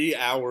 3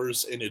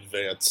 hours in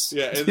advance.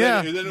 Yeah, and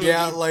then it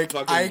was like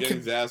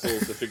getting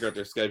assholes to figure out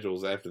their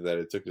schedules after that.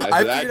 It took.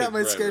 I figured out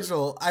my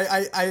schedule.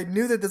 I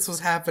knew that this was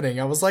happening.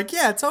 I was like,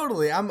 yeah,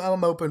 totally.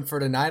 I'm open for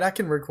tonight. I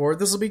can record.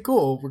 This will be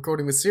cool.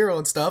 Recording with Cyril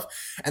and stuff.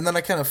 And then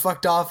I kind of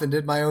fucked off and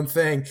did my own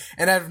thing.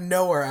 And out of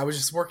nowhere, I was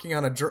just working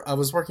on a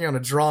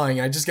drawing.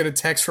 And I just get a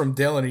text from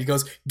Dylan. And he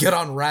goes, "Get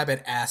on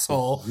Rabbit,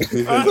 asshole."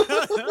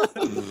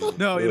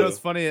 No, it's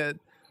funny.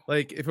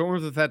 Like, if it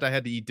weren't for the fact I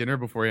had to eat dinner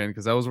beforehand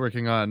because I was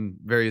working on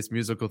various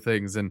musical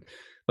things, and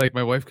like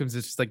my wife comes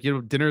in, she's like,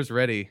 dinner's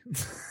ready.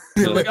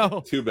 I'm like,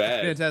 oh, too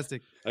bad,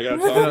 fantastic. I gotta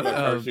talk about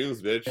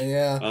cartoons, bitch.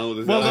 Yeah.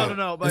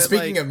 No. But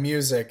speaking of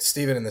music,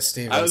 Steven and the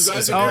Stevens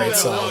is a great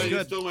song.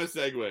 You stole my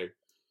segue.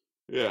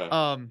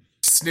 Yeah.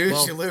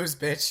 Snooze, you lose,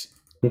 bitch.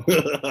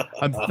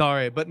 I'm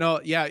sorry, but no,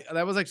 yeah,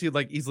 that was actually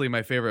like easily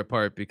my favorite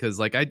part because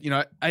like I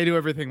do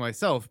everything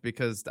myself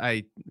because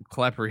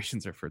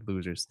collaborations are for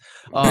losers.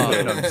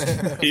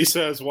 He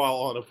says while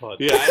on a podcast.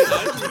 Yeah,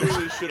 I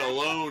do this shit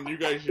alone. You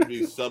guys should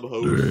be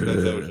sub-hosts.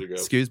 That's how it should go.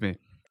 Excuse me.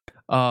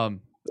 I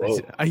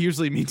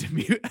usually mean to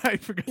mute. I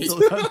forgot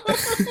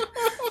to.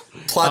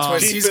 Plot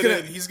twist: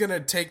 he's gonna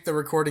take the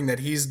recording that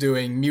he's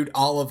doing, mute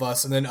all of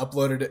us, and then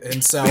upload it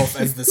himself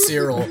as the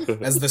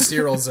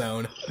Cyril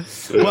zone.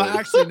 Well,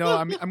 actually, no.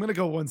 I'm gonna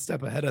go one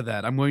step ahead of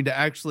that. I'm going to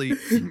actually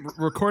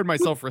record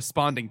myself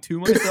responding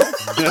to myself.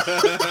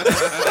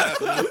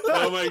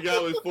 Oh my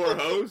god, with 4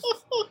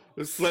 hosts,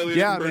 with slightly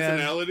different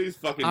personalities.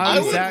 Fucking, I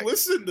would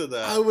listen to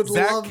that. I would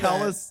love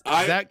that.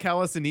 Zach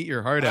Callis and eat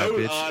your heart out,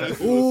 bitch. I would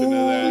honestly listen to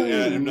that.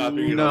 Yeah, I'm not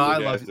being I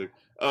love it.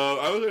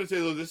 I was gonna say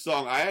though, this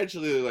song I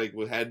actually I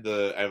have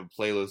a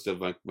playlist of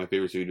my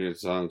favorite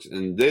Stevens songs,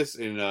 and this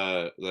in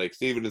like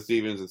Steven and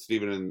Stevens and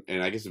Steven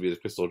and I guess it'd be the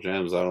Crystal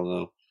Gems. I don't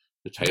know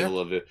the title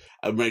of it.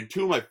 I mean,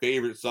 2 of my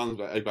favorite songs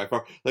by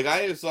far. Like, I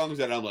have songs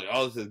that I'm like,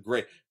 oh, this is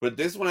great, but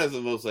this one has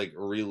the most like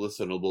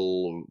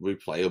re-listenable,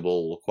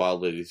 replayable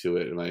quality to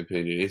it, in my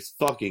opinion. It's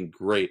fucking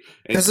great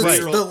because it's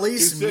the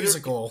least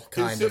musical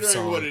kind of song.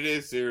 Considering what it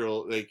is,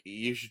 Cyril, like,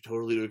 you should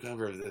totally do a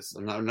cover of this.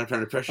 I'm not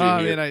trying to pressure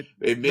you here.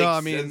 It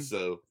makes sense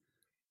though.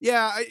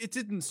 Yeah, it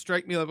didn't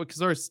strike me like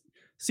because our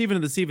Steven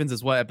and the Stevens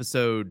is what,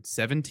 episode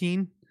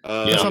 17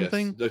 or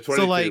something. Yes,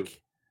 so like,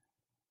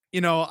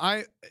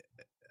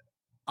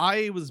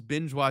 I was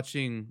binge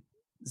watching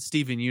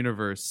Steven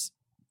Universe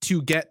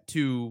to get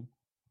to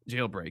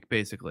Jailbreak,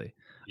 basically.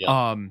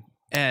 Yeah.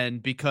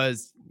 And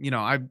because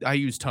I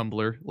use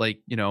Tumblr,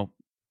 like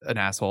an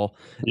asshole.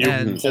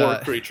 You poor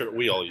creature.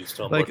 We all use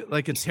Tumblr.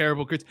 Like a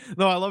terrible creature.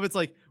 No, I love it's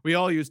like we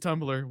all use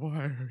Tumblr.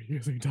 Why are you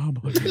using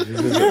Tumblr?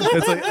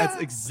 It's like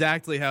that's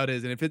exactly how it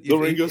is. And the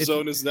Ringo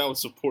Zone is now a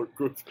support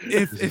group.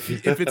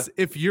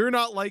 If you're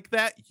not like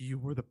that, you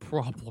were the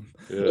problem.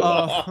 Yeah.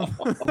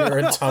 You're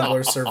a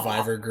Tumblr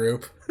survivor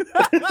group.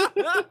 At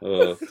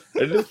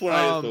this point,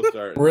 I still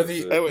start.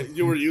 Anyway,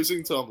 you were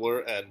using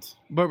Tumblr and.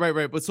 But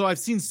right. But so I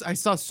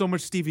saw so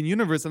much Steven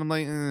Universe, and I'm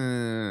like,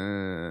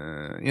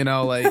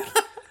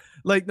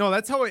 like, no,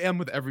 that's how I am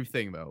with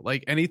everything though.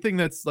 Like anything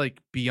that's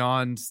like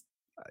beyond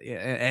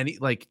any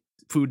like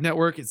Food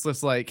Network, it's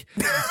just like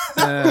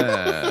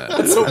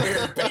that's a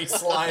weird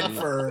baseline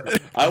for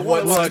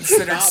what's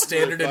considered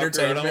standard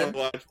entertainment. I don't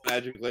want to watch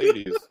Magic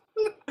Ladies.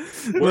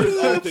 Where's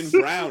Alton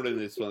Brown in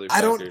this motherfucker?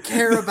 I don't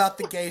care about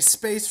the gay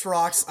space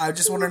rocks. I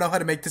just want to know how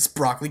to make this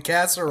broccoli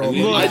casserole.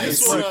 No.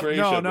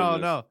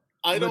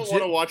 I don't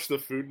want to watch the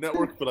Food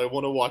Network, but I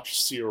want to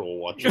watch Cyril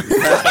watching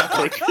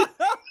the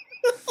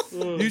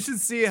You should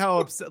see how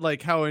upset,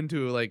 like how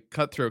into like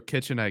Cutthroat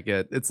Kitchen I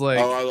get. It's like,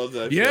 oh, I love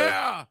that.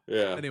 Yeah. Show.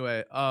 Yeah.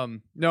 Anyway,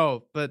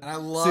 no, but I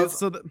love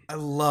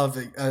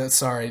it.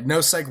 Sorry, no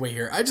segue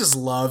here. I just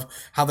love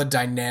how the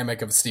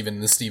dynamic of Steven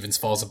and the Stevens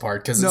falls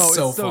apart because it's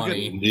so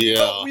funny. Good.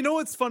 Yeah. But,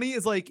 what's funny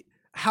is like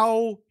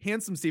how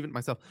handsome Steven,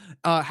 myself,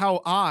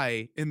 how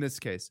I, in this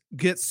case,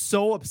 get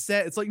so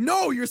upset. It's like,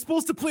 no, you're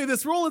supposed to play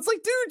this role. It's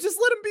like, dude, just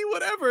let him be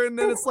whatever. And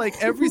then it's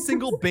like every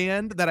single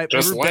band that I've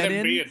Just ever let been him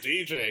in, be a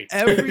DJ.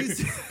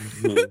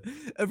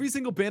 every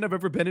single band I've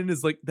ever been in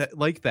is like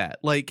that.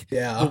 Like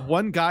the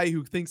one guy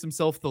who thinks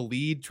himself the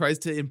lead tries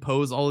to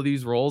impose all of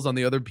these roles on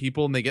the other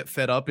people, and they get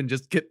fed up and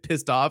just get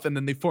pissed off, and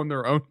then they form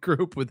their own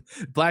group with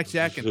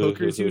blackjack and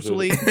hookers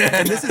usually.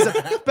 And this is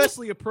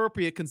especially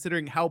appropriate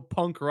considering how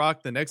punk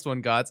rock the next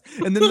one got.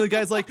 And then the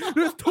guy's like,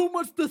 there's too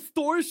much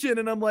distortion,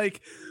 and I'm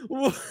like,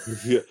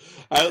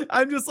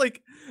 I'm just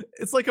like,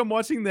 it's like I'm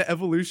watching the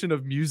evolution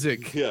of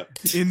music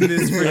in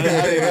this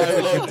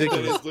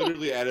ridiculous. It's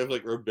literally out of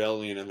like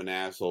rebellion of an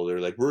asshole. They're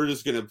like, we're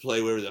just gonna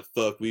play whatever the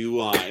fuck we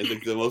want. It's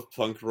like the most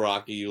punk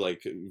rocky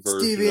like version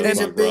Steven of is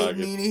a punk big rock.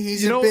 meanie.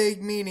 He's a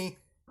big meanie.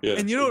 Yeah.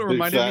 And you know what it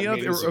reminded me of?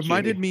 Big It fat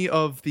reminded me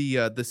of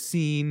the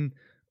scene.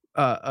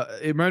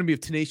 It reminded me of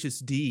Tenacious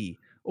D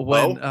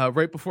when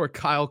right before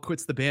Kyle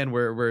quits the band,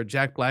 where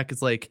Jack Black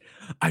is like,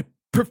 I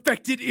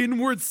perfected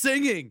inward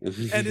singing,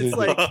 and it's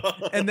like,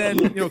 and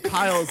then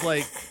Kyle is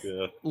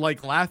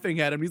like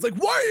laughing at him. He's like,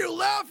 why are you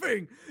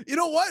laughing? You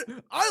know what?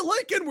 I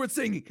like inward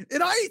singing,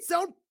 and I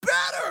sound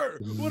better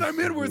when I'm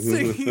inward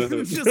singing.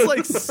 It's just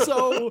like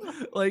so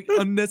like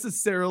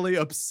unnecessarily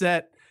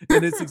upset.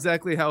 And it's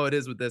exactly how it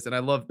is with this, and I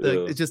love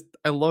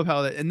I love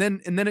how that, and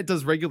then it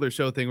does regular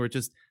show thing where it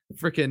just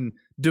freaking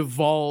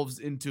devolves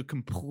into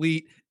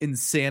complete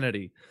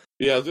insanity.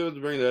 Yeah, I was going to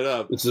bring that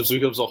up. It just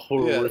becomes a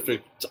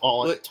horrific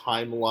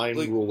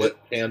timeline roulette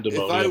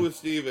pandemonium. If I was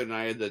Steven and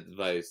I had that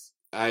device,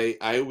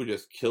 I would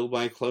just kill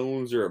my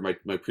clones or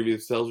my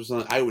previous selves or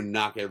something. I would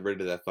not get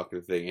rid of that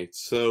fucking thing. It's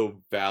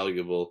so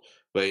valuable,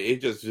 but it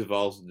just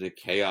devolves into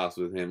chaos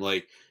with him.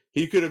 Like,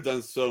 he could have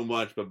done so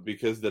much, but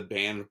because the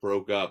band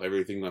broke up,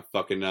 everything went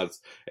fucking nuts.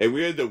 And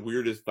we had the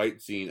weirdest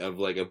fight scene of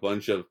like a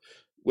bunch of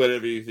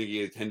whatever you think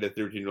is 10 to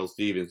 13-year-old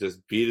Stevens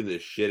just beating the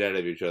shit out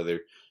of each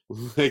other.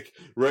 Like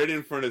right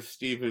in front of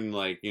Steven,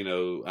 like, I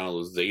don't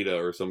know, Zeta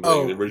or something.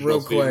 Oh, the original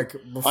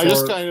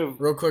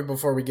real quick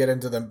before we get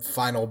into the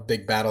final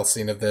big battle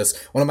scene of this,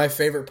 one of my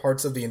favorite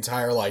parts of the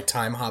entire like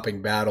time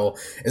hopping battle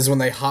is when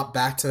they hop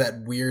back to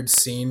that weird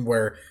scene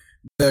where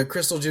the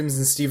Crystal Gems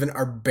and Steven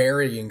are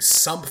burying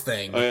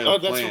something. Oh,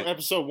 that's from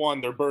episode 1.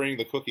 They're burying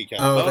the cookie cat.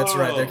 Oh, that's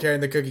right. They're carrying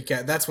the cookie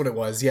cat. That's what it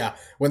was. Yeah.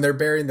 When they're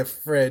burying the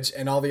fridge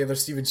and all the other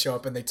Stevens show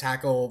up and they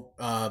tackle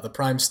the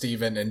Prime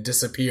Steven and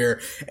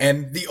disappear.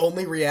 And the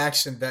only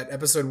reaction that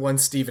episode 1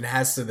 Steven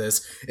has to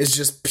this is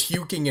just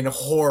puking in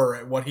horror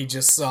at what he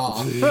just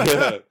saw.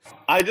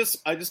 I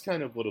just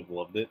kind of would have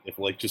loved it if,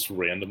 like, just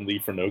randomly,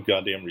 for no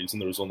goddamn reason,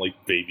 there was one, like,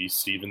 baby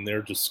Steven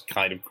there just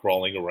kind of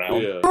crawling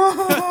around. Yeah.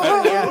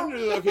 I wonder,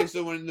 okay,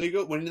 so when they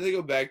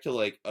go back to,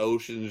 like,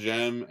 Ocean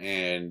Gem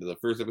and the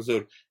first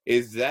episode,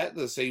 is that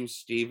the same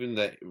Steven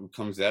that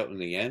comes out in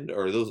the end,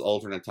 or are those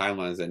alternate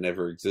timelines that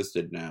never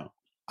existed now?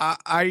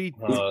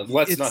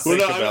 Let's not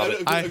think about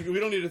it.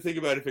 We don't need to think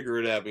about it, figure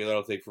it out, because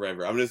that'll take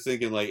forever. I'm just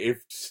thinking, like,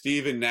 if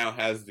Steven now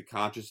has the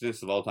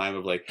consciousness of all time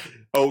of, like,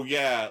 oh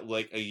yeah,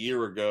 like a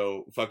year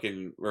ago,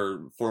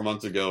 or 4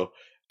 months ago,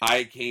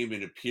 I came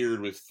and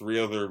appeared with 3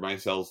 other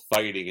myself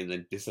fighting and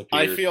then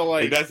disappeared. I feel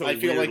like that's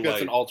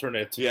an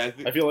alternate. Yeah,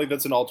 I feel like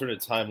that's an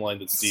alternate timeline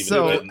that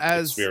Steven didn't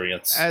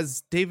experience.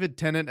 As David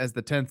Tennant, as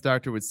the 10th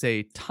Doctor would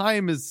say,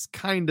 time is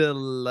kind of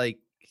like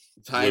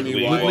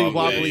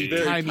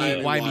timey-wimey,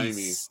 timey-wimey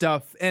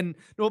stuff. And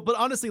no, but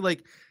honestly,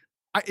 like,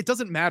 it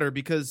doesn't matter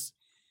because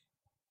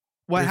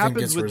what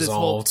happens with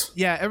resolved.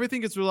 This whole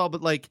everything gets resolved.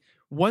 But like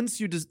once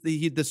he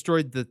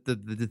destroyed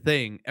the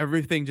thing,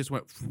 everything just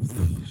went.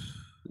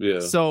 Yeah.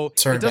 So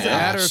it doesn't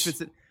matter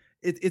if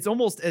it's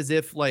almost as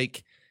if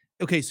like.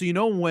 Okay, so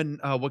when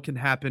what can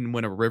happen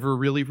when a river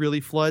really, really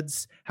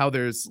floods, how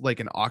there's like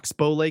an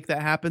oxbow lake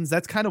that happens?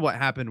 That's kind of what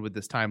happened with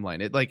this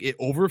timeline. It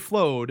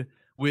overflowed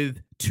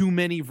with too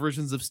many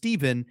versions of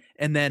Steven,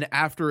 and then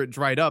after it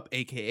dried up,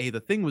 aka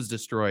the thing was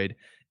destroyed,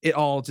 it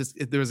all just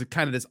there was a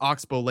kind of this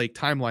oxbow lake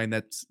timeline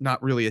that's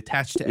not really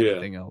attached to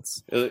anything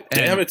else.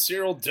 Damn it,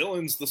 Cyril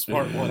Dillon's the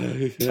smart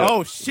one.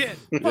 Oh shit!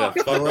 Yeah,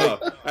 fuck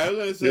off. I was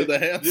gonna say, you're the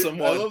handsome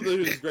one. I love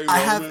this great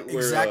I moment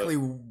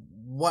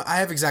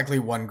have exactly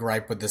one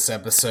gripe with this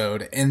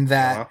episode in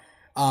that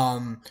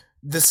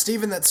the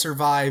Steven that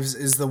survives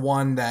is the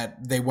one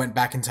that they went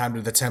back in time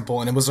to the temple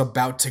and it was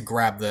about to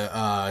grab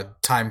the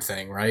time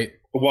thing, right?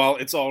 Well,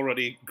 it's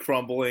already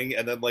crumbling,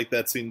 and then like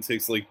that scene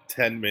takes like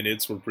 10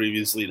 minutes, where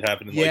previously it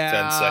happened in like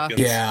 10 seconds.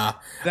 Yeah,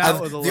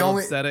 that was a little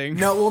upsetting.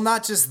 No, well,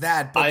 not just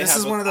that, but this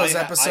is one of those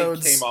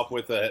episodes. I came up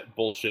with a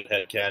bullshit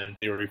headcanon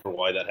theory for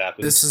why that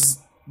happened. This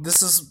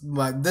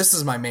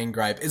is my main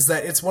gripe, is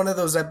that it's one of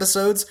those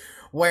episodes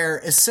where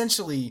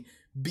essentially,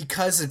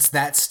 because it's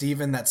that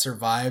Steven that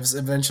survives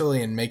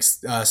eventually and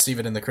makes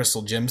Steven in the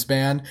Crystal Gems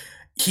band,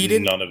 he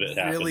didn't none of it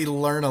really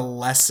happened. learn a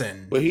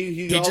lesson. But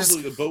he also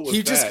just the boat was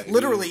he just fat.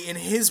 literally in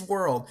his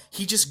world,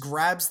 he just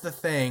grabs the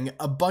thing.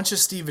 A bunch of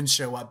Stevens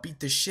show up, beat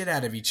the shit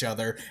out of each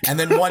other, and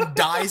then one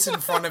dies in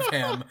front of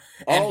him,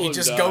 and All he of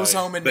just them goes die.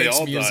 home and They makes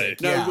all music.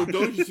 die. No, Yeah. but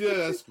don't you see that?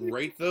 That's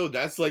great though.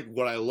 That's like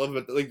what I love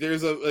about like.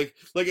 There's a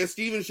like as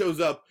Steven shows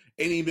up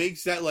and he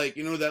makes that like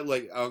that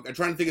like I'm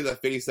trying to think of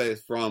that face that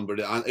it's from, but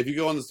if you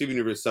go on the Steven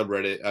Universe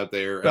subreddit out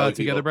there,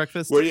 Together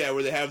Breakfast. where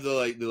they have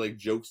the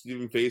joke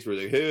Steven face where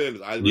they and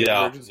his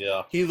eyes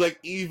Yeah. he like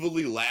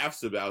evilly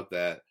laughs about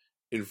that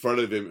in front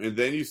of him, and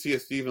then you see a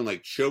Steven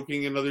like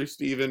choking another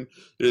Steven.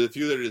 There's a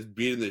few that are just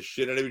beating the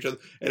shit out of each other,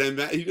 and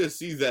he just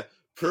sees that.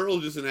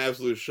 Pearl's just an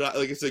absolute shot.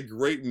 Like it's a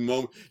great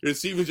moment. There's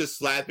Steven just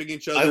slapping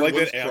each other. I like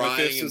one's that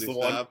Amethyst is the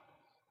one.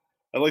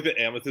 I like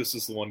that Amethyst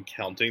is the one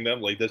counting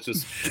them. Like that's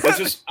just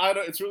I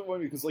don't. It's really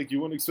funny because like you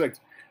wouldn't expect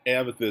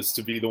Amethyst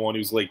to be the one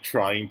who's like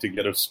trying to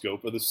get a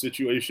scope of the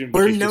situation. But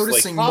We're she's just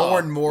noticing like, more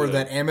and more yeah.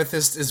 that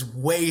Amethyst is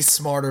way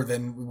smarter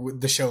than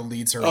the show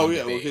leads her Oh on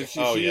yeah, to be. because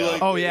she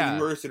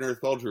immersed in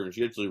Earth culture and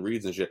she actually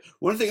reads and shit.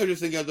 One thing I was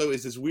just thinking of though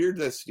is it's weird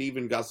that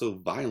Steven got so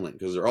violent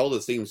because they're all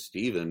the same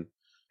Steven.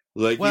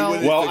 Like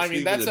well, I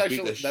mean that's kind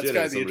of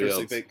the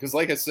interesting thing because,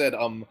 like I said,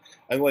 I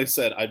was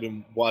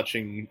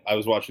watching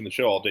the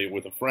show all day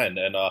with a friend,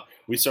 and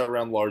we started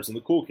around Lars and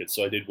the Cool Kids,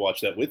 so I did watch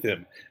that with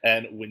him.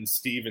 And when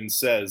Steven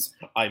says,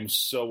 "I'm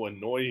so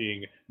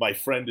annoying," my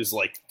friend is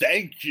like,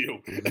 "Thank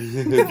you,"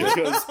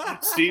 because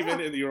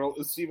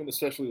Steven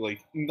especially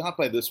like not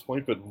by this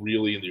point, but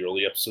really in the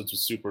early episodes was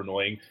super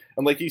annoying,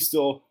 and like he's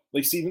still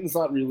like Steven's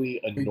not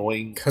really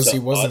annoying because he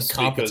wasn't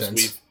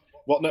competent.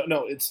 Well,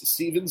 no, it's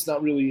Steven's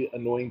not really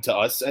annoying to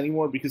us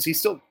anymore because he's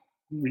still,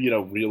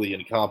 really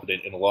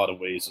incompetent in a lot of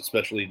ways,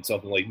 especially in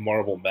something like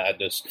Marvel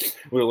Madness.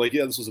 We're like,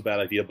 yeah, this was a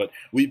bad idea, but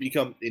we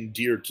become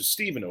endeared to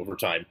Steven over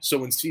time. So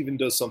when Steven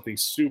does something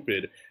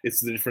stupid, it's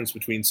the difference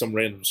between some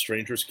random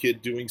stranger's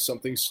kid doing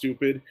something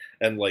stupid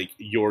and like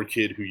your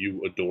kid who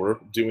you adore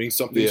doing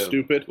something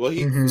stupid. Well,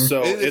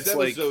 so in this it's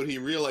episode, like he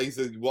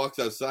realizes he walks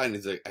outside and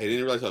he's like, I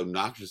didn't realize how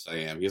obnoxious I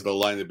am. He has the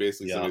line that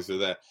basically says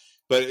that.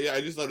 But yeah,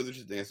 I just thought it was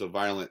interesting and so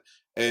violent.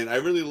 And I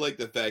really like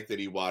the fact that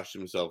he watched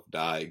himself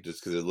die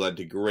just because it led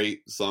to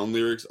great song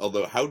lyrics.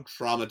 Although, how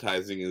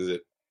traumatizing is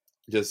it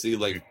to see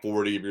like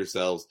 40 of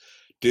yourselves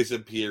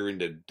disappear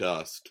into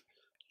dust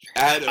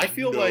out of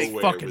nowhere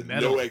with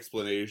no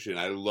explanation?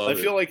 I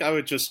feel like I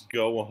would just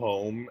go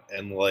home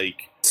and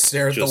like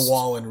stare at the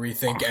wall and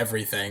rethink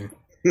everything.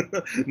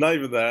 Not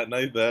even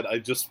that.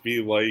 I'd just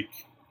be like,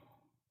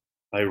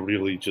 I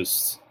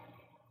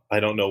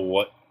don't know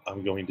what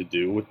I'm going to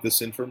do with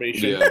this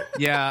information.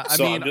 Yeah. I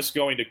mean, I'm just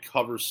going to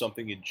cover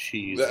something in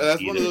cheese.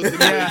 That's one of those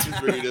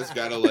situations where you just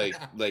gotta like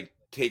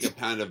take a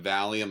pound of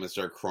Valium and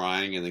start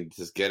crying, and then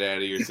just get out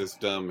of your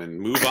system and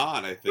move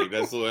on. I think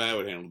that's the way I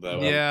would handle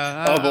that.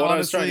 Yeah. But what I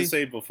was trying to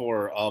say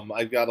before,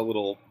 I've got a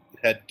little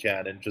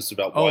headcanon just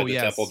about why the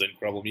temple didn't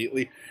crumble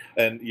immediately,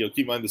 and keep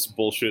in mind this is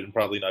bullshit and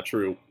probably not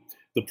true.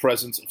 The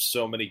presence of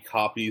so many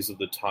copies of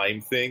the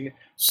time thing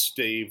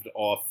staved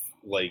off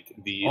like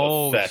the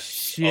effect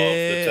of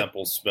the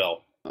temple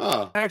spell.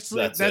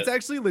 Actually, that's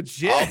actually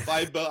legit.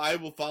 I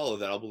will follow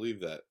that. I'll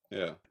believe that.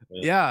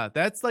 Yeah,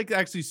 that's like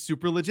actually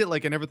super legit.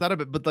 Like I never thought of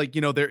it, but like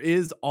there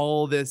is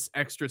all this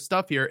extra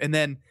stuff here, and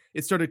then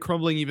it started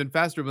crumbling even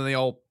faster when they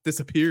all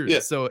disappeared. Yeah.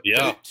 So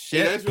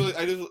shit. That's really.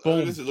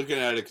 I'm just looking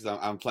at it because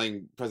I'm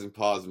playing present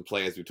pause and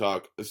play as we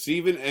talk.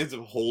 Steven ends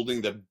up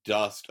holding the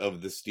dust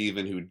of the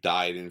Steven who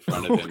died in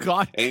front of him.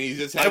 God. And he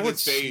just has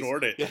his face.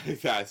 Snort it.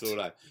 Yeah, so would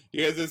I.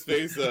 He has this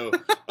face though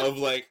of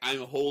like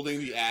I'm holding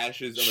the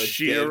ashes of a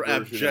sheer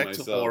dead version abject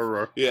of myself.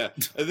 horror. Yeah,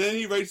 and then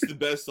he writes the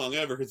best song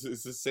ever because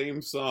it's the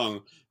same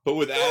song but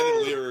with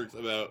added lyrics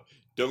about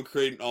don't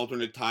create an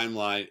alternate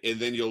timeline, and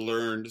then you'll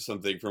learn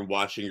something from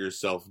watching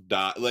yourself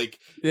die. Like,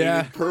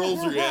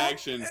 Pearl's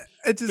reaction,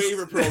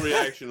 favorite Pearl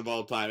reaction of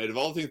all time. And of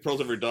all things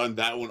Pearl's ever done,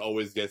 that one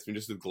always gets me.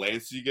 Just the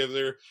glance you give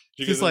her.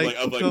 Just like,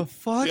 the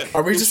fuck? Yeah.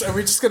 Are we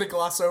just gonna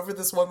gloss over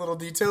this one little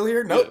detail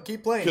here? Nope,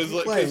 keep playing.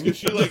 Because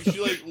she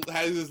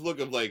has this look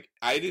of like,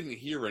 I didn't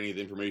hear any of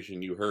the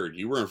information you heard.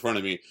 You were in front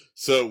of me.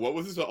 So what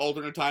was this about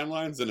alternate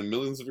timelines and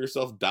millions of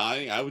yourself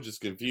dying? I was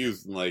just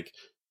confused and like.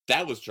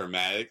 That was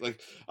traumatic.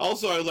 Like,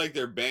 also, I like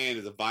their band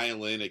as a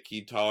violin, a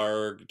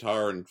guitar,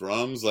 and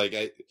drums. Like,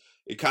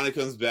 it kind of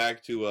comes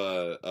back to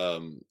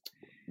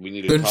we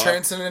need to talk.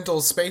 Transcendental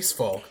Space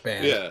Folk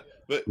band. Yeah,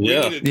 but we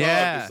need to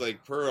talk. It's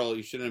like Pearl.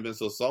 You shouldn't have been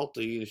so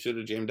salty. You should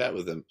have jammed out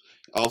with him.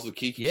 Also,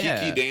 Kiki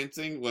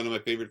dancing, one of my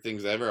favorite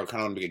things ever. I kind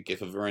of want to make a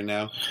gif of it right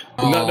now.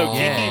 No,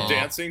 Kiki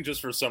dancing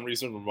just for some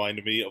reason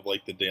reminded me of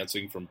like the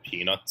dancing from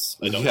Peanuts.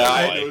 I don't know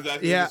why. I know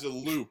that. It's a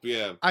loop.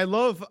 Yeah, I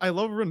love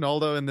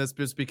Ronaldo in this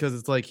just because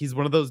it's like he's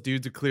one of those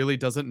dudes who clearly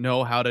doesn't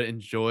know how to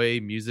enjoy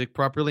music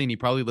properly, and he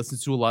probably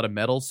listens to a lot of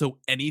metal. So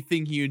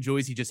anything he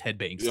enjoys, he just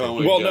headbangs.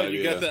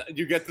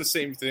 You get the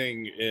same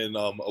thing in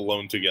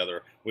Alone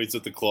Together, waits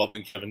at the club,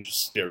 and Kevin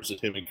just stares at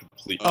him in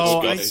complete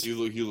disgust.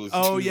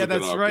 Yeah,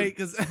 that's right.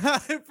 Because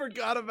I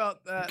forgot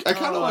about that. I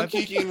kind of want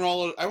Kiki and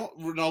Ronaldo. I want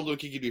Ronaldo and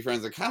Kiki to be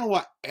friends. I kind of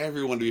want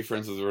everyone to be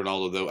friends with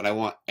Ronaldo, though, and I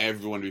want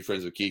everyone to be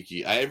friends with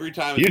Kiki. Every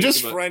time you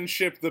just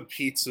friendship the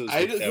pizzas.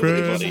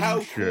 How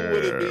cool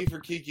would it be for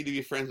Kiki to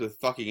be friends with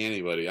fucking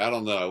anybody? I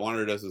don't know. I want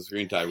her to have some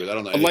screen time, but I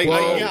don't know.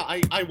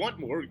 I want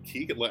more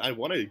Kiki. Like, I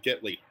want to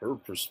get like her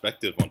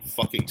perspective on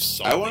fucking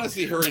something. I want to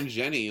see her and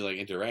Jenny like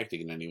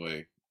interacting in any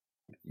way.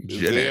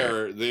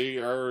 They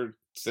are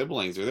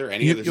siblings. Are there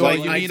any other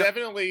siblings?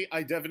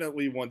 I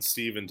definitely want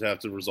Steven to have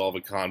to resolve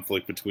a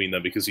conflict between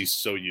them because he's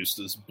so used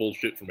to this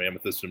bullshit from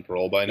Amethyst and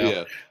Pearl by now.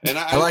 Yeah, and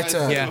I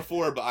said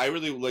before, but I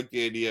really like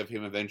the idea of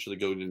him eventually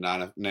going to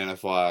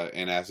Nanafua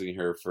and asking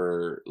her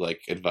for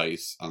like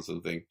advice on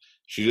something.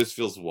 She just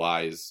feels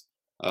wise.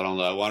 I don't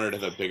know. I want her to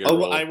have a bigger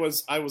role. I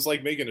was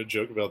like making a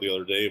joke about the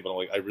other day, but I'm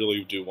like, I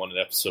really do want an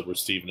episode where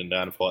Steven and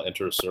Nanafua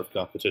enter a surf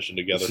competition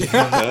together.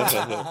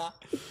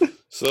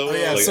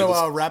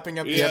 Wrapping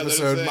up the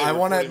episode, I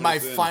want my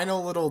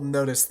final little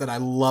notice that I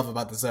love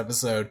about this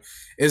episode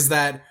is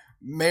that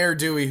Mayor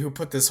Dewey, who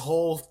put this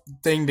whole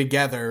thing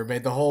together,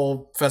 made the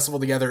whole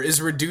festival together,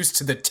 is reduced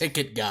to the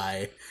ticket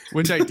guy.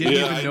 Which I didn't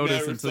even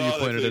notice until you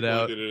pointed it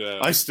out.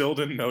 I still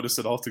didn't notice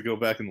it all to go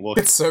back and look.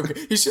 It's so good.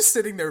 He's just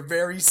sitting there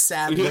very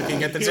sad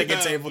looking at the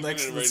ticket table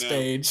next to the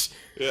stage.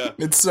 Yeah.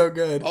 It's so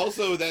good.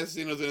 Also, that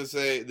scene I was going to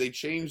say, they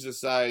changed the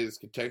size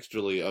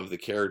contextually of the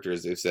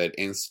characters, they've said.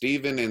 And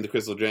Steven and the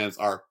Crystal Gems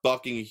are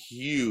fucking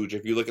huge.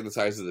 If you look at the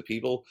size of the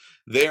people,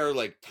 they are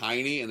like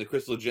tiny. And the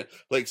Crystal Gems,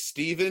 like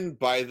Steven,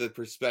 by the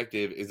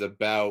perspective, is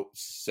about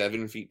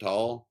 7 feet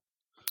tall.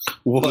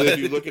 What? If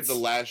you look at the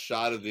last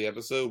shot of the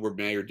episode where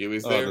Mayor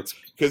Dewey's there,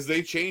 because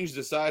they changed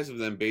the size of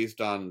them based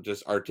on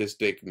just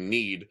artistic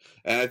need,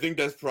 and I think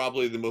that's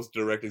probably the most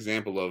direct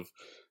example of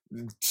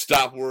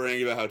stop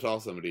worrying about how tall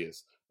somebody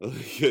is.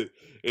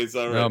 It's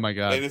all right. Oh my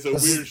god! And it's a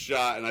weird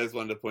shot, and I just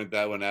wanted to point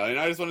that one out. And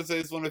I just want to say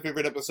it's one of my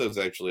favorite episodes.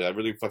 Actually, I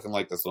really fucking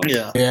like this one.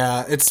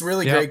 Yeah, it's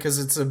really great because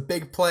it's a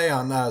big play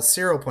on.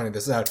 Cyril pointed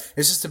this out.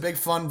 It's just a big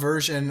fun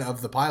version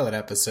of the pilot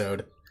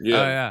episode.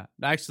 Yeah,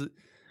 actually.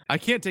 I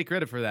can't take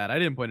credit for that. I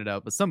didn't point it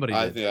out, but somebody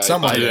did.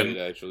 Somebody did,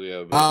 actually.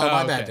 Yeah,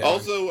 my bad.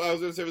 Also, I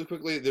was going to say really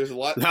quickly, there's a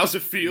lot... How's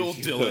it feel,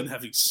 Dylan,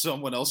 having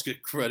someone else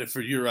get credit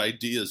for your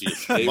ideas, you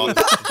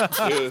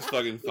It was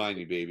fucking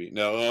funny, baby.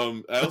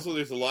 No, also,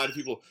 there's a lot of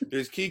people.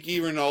 There's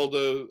Kiki,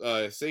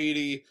 Ronaldo,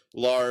 Sadie,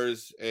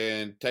 Lars,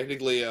 and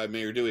technically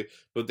Mayor Dewey.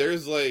 But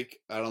there's like,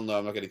 I don't know,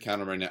 I'm not going to count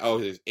them right now. Oh,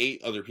 there's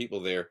 8 other people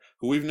there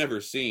who we've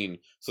never seen.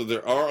 So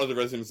there are other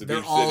residents of each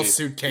city. They're all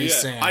Suitcase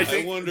Sam.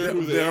 I wonder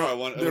who they are. I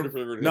wonder if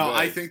they're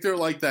I think they're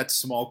like that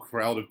small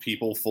crowd of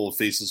people full of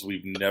faces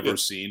we've never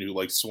seen who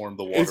like swarm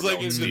the water. It's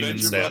like in the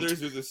Venture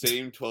Brothers, there's the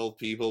same 12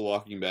 people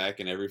walking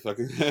back in every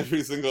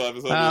single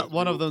episode.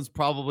 One of them's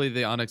probably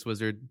the Onyx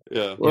Wizard.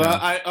 Yeah. Well,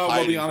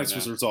 the Onyx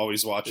Wizard's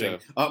always watching.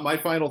 Yeah. My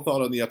final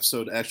thought on the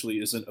episode actually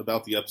isn't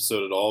about the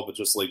episode at all, but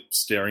just like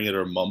staring at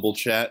our mumble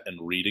chat and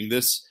reading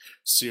this.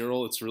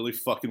 Cyril, it's really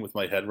fucking with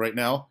my head right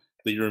now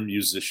that you're a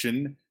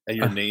musician and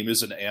your name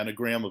is an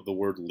anagram of the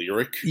word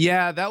lyric.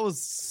 Yeah, that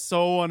was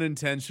so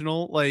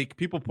unintentional. Like,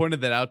 people pointed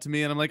that out to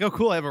me, and I'm like, oh,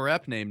 cool, I have a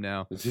rap name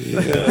now. And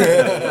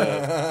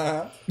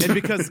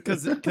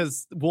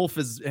because Wolf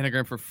is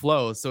anagram for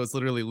flow, so it's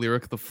literally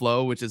Lyric the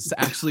Flow, which is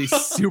actually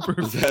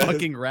super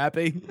fucking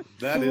rapping.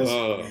 That is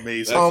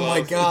amazing. Oh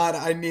my god,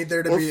 I need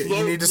there to be...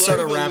 You need to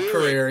start a rap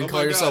career and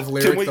call yourself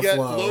Lyric the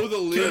Flow. Flow the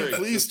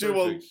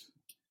Lyric.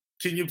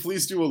 Can you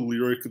please do a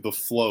Lyric the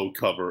Flow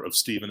cover of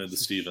Steven and the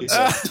Stevens?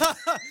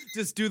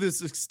 Just do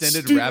this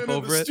extended rap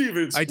over it.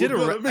 Stevens, I did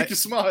make you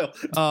smile.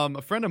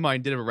 A friend of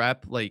mine did a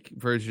rap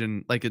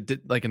version, like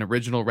an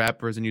original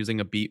rap version using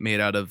a beat made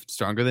out of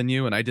Stronger Than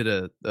You, and I did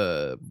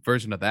a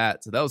version of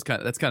that. So that's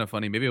kind of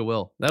funny. Maybe I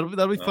will.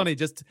 That'll be funny.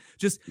 Just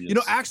yes. You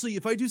know, actually,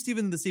 if I do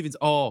Steven and the Stevens,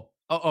 yeah.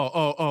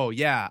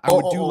 I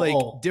would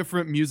do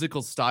different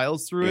musical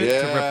styles through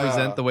it to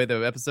represent the way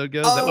the episode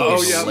goes. That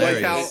would be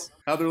hilarious. Like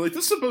how they're like,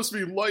 this is supposed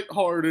to be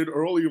lighthearted,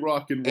 early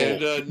rock and roll.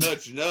 And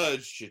nudge,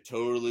 nudge, should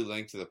totally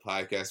link to the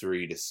podcast where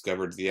he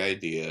discovered the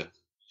idea.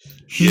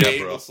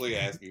 Shamelessly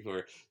asking for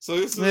it. So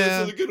this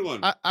is a good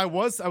one. I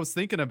was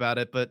thinking about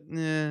it, but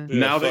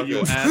now that you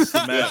asked,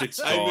 the magic's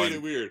gone. I made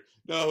it weird.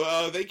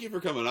 No, thank you for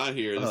coming on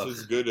here. This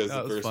was good as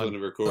the first one to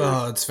record.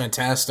 Oh, it's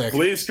fantastic.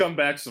 Please come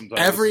back sometime.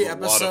 Every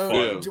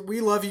episode, we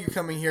love you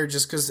coming here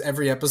just because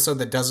every episode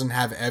that doesn't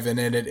have Evan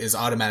in it is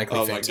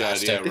automatically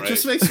fantastic. God, yeah, right. It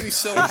just makes me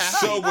so happy.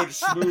 So much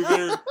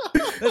smoother.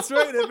 That's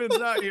right, Evan's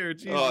not here.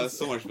 Jesus. Oh, that's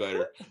so much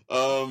better.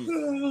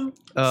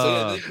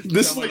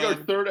 This is like our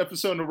 3rd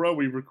episode in a row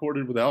we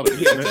recorded without it.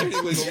 Yeah,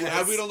 technically,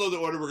 we don't know the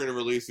order we're going to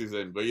release these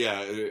in, but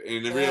yeah,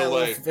 in real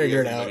life, we'll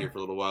figure it out. Been here for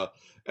a little while.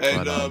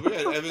 And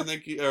Evan,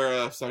 thank you.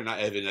 Or sorry, not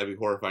Evan. That'd be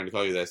horrifying to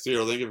call you that.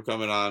 Cyril, thank you for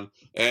coming on.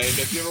 And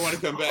if you ever want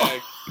to come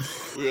back,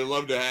 we would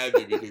love to have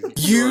you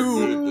because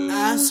you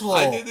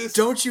asshole!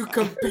 Don't you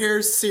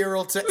compare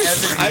Cyril to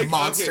Evan, you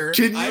monster?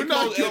 Can you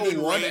not go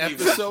one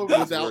episode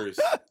without?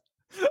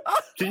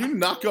 Can you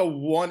not go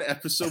one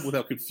episode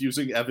without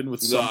confusing Evan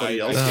with somebody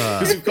else? I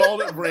Because you've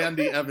called it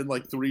Randy Evan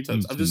like 3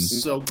 times. I'm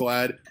just so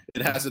glad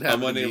it hasn't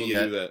happened to unable me to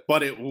yet, do that.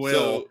 but it will.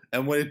 So-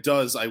 and when it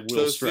does, I will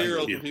So,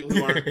 strangle Cyril, you. for people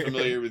who aren't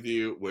familiar with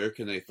you, where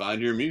can they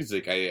find your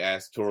music? I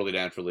asked totally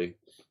naturally.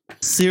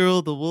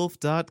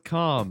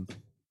 CyrilTheWolf.com.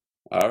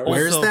 All right.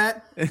 Where's Also-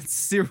 that?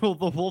 It's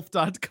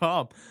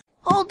CyrilTheWolf.com.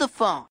 Hold the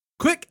phone.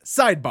 Quick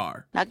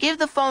sidebar. Now give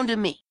the phone to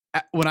me.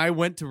 When I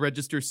went to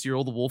register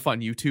Cyril the Wolf on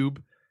YouTube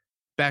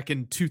back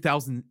in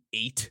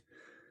 2008,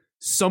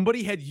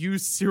 somebody had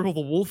used Cyril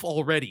the Wolf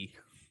already.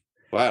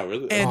 Wow,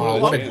 really? And Oh,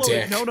 what a uploaded-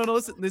 dick. No,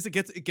 listen,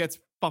 it gets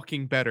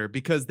fucking better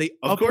because they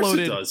Of course it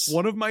uploaded does.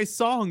 one of my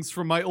songs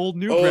from my old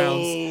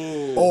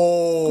Newgrounds.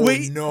 Oh,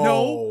 Wait,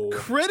 no.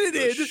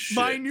 credited Oh, shit.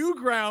 my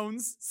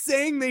Newgrounds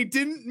saying they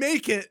didn't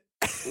make it.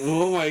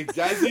 Oh my god,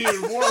 that's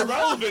even more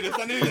irrelevant. It's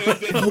not even a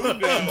dead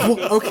move now.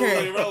 It's Okay.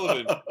 totally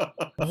irrelevant.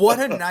 What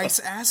a nice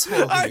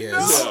asshole I he know.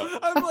 is. Yeah.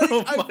 I'm like,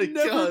 Oh I've my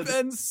never God.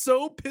 been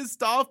so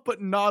pissed off,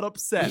 but not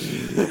upset.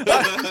 You have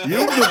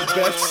the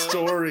best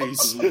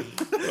stories.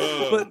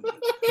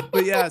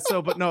 but yeah,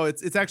 but no,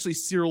 it's actually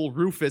Cyril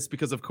Rufus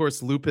because of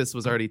course Lupus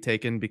was already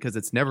taken because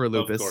it's never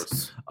Lupus. Of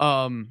course.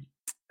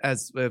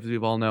 As we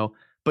all know.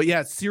 But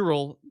yeah,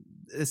 Cyril,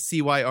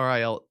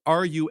 Cyril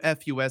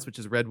Rufus, which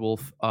is Red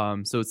Wolf.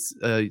 So it's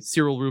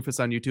Cyril Rufus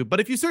on YouTube. But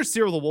if you search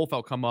Cyril the Wolf,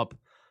 I'll come up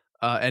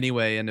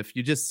anyway. And if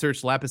you just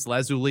search Lapis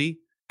Lazuli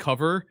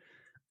cover,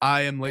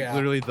 I am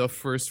literally the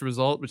first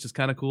result, which is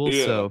kind of cool.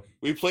 Yeah. So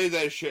We played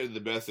that shit in the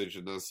message,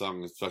 and that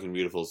song is fucking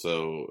beautiful.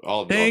 So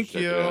all thank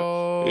check you. it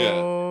out.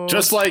 Yeah.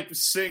 Just like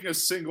sing a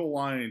single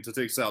line to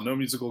take us out. No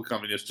musical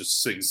accompanist,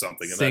 just sing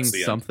something, and Sing that's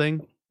the something.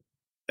 end.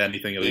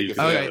 Anything that Yeah, you because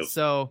can we think Okay, of.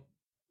 so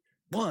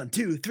 1,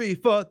 2, 3,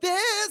 4.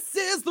 This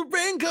is the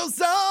Ringo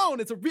Zone.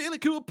 It's a really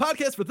cool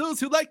podcast for those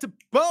who like to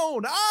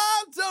bone.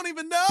 I don't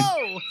even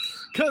know,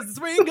 cause it's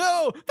Ringo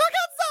fucking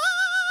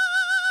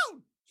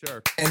Zone.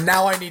 Sure. And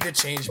now I need to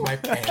change my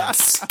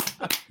pants.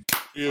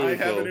 Beautiful. I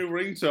have a new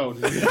ringtone.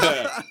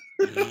 Yeah.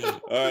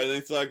 All right,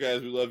 thanks a lot,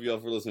 guys. We love y'all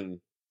for listening.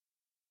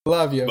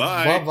 Love you.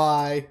 Bye.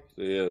 Bye-bye.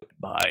 See ya.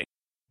 Bye.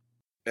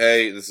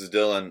 Hey, this is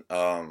Dylan.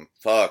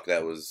 Fuck,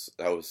 that was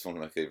one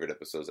of my favorite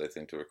episodes, I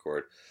think, to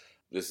record.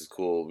 This is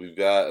cool. We've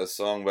got a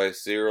song by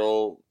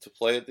Cyril to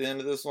play at the end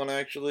of this one,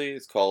 actually.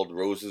 It's called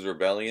Rose's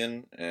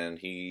Rebellion, and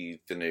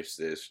he finished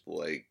this,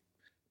 like,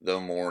 the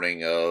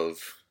morning of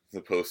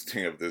the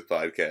posting of this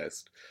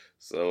podcast.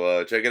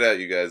 So, check it out,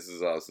 you guys. This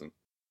is awesome.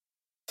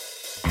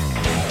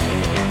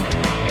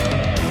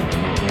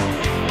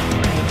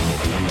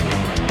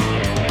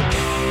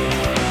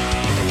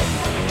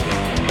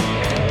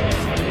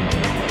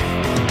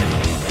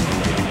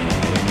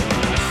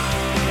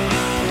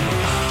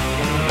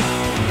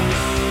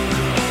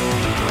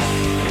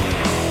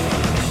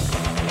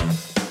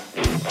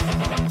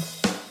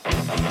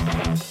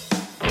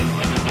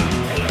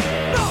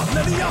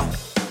 Millennia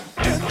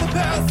in the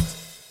past,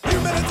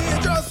 humanity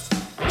had just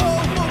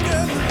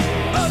awoken.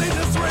 A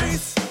needless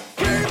race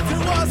came to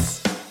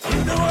us.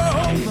 Who knew our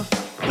home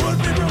would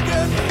be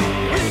broken?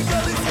 We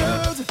gladly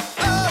served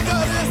our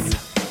goddess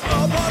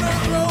upon her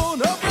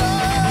throne of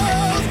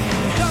brass.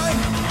 Time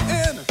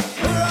in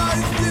her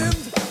eyes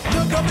dimmed,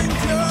 the coming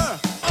terror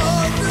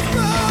of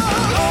despair.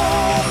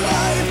 All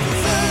life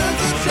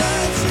deserves a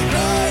chance. She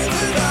cried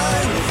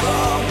tonight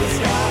from the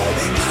sky.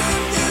 They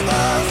couldn't give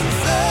us a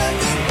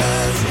second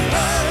best. She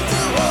ran to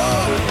war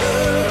with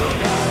her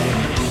kind.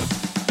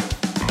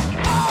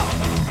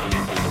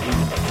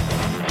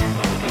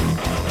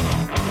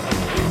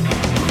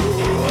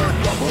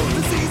 Double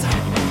disease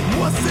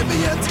was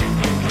symbiont,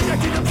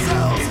 injecting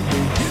themselves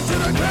into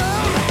the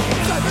ground.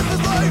 Siphoned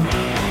this life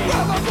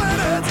from our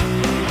planet.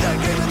 Then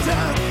came the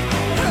death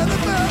and the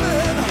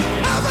famine.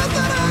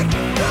 Apathetic,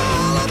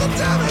 all of the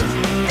damage.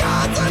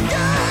 Gods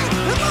again.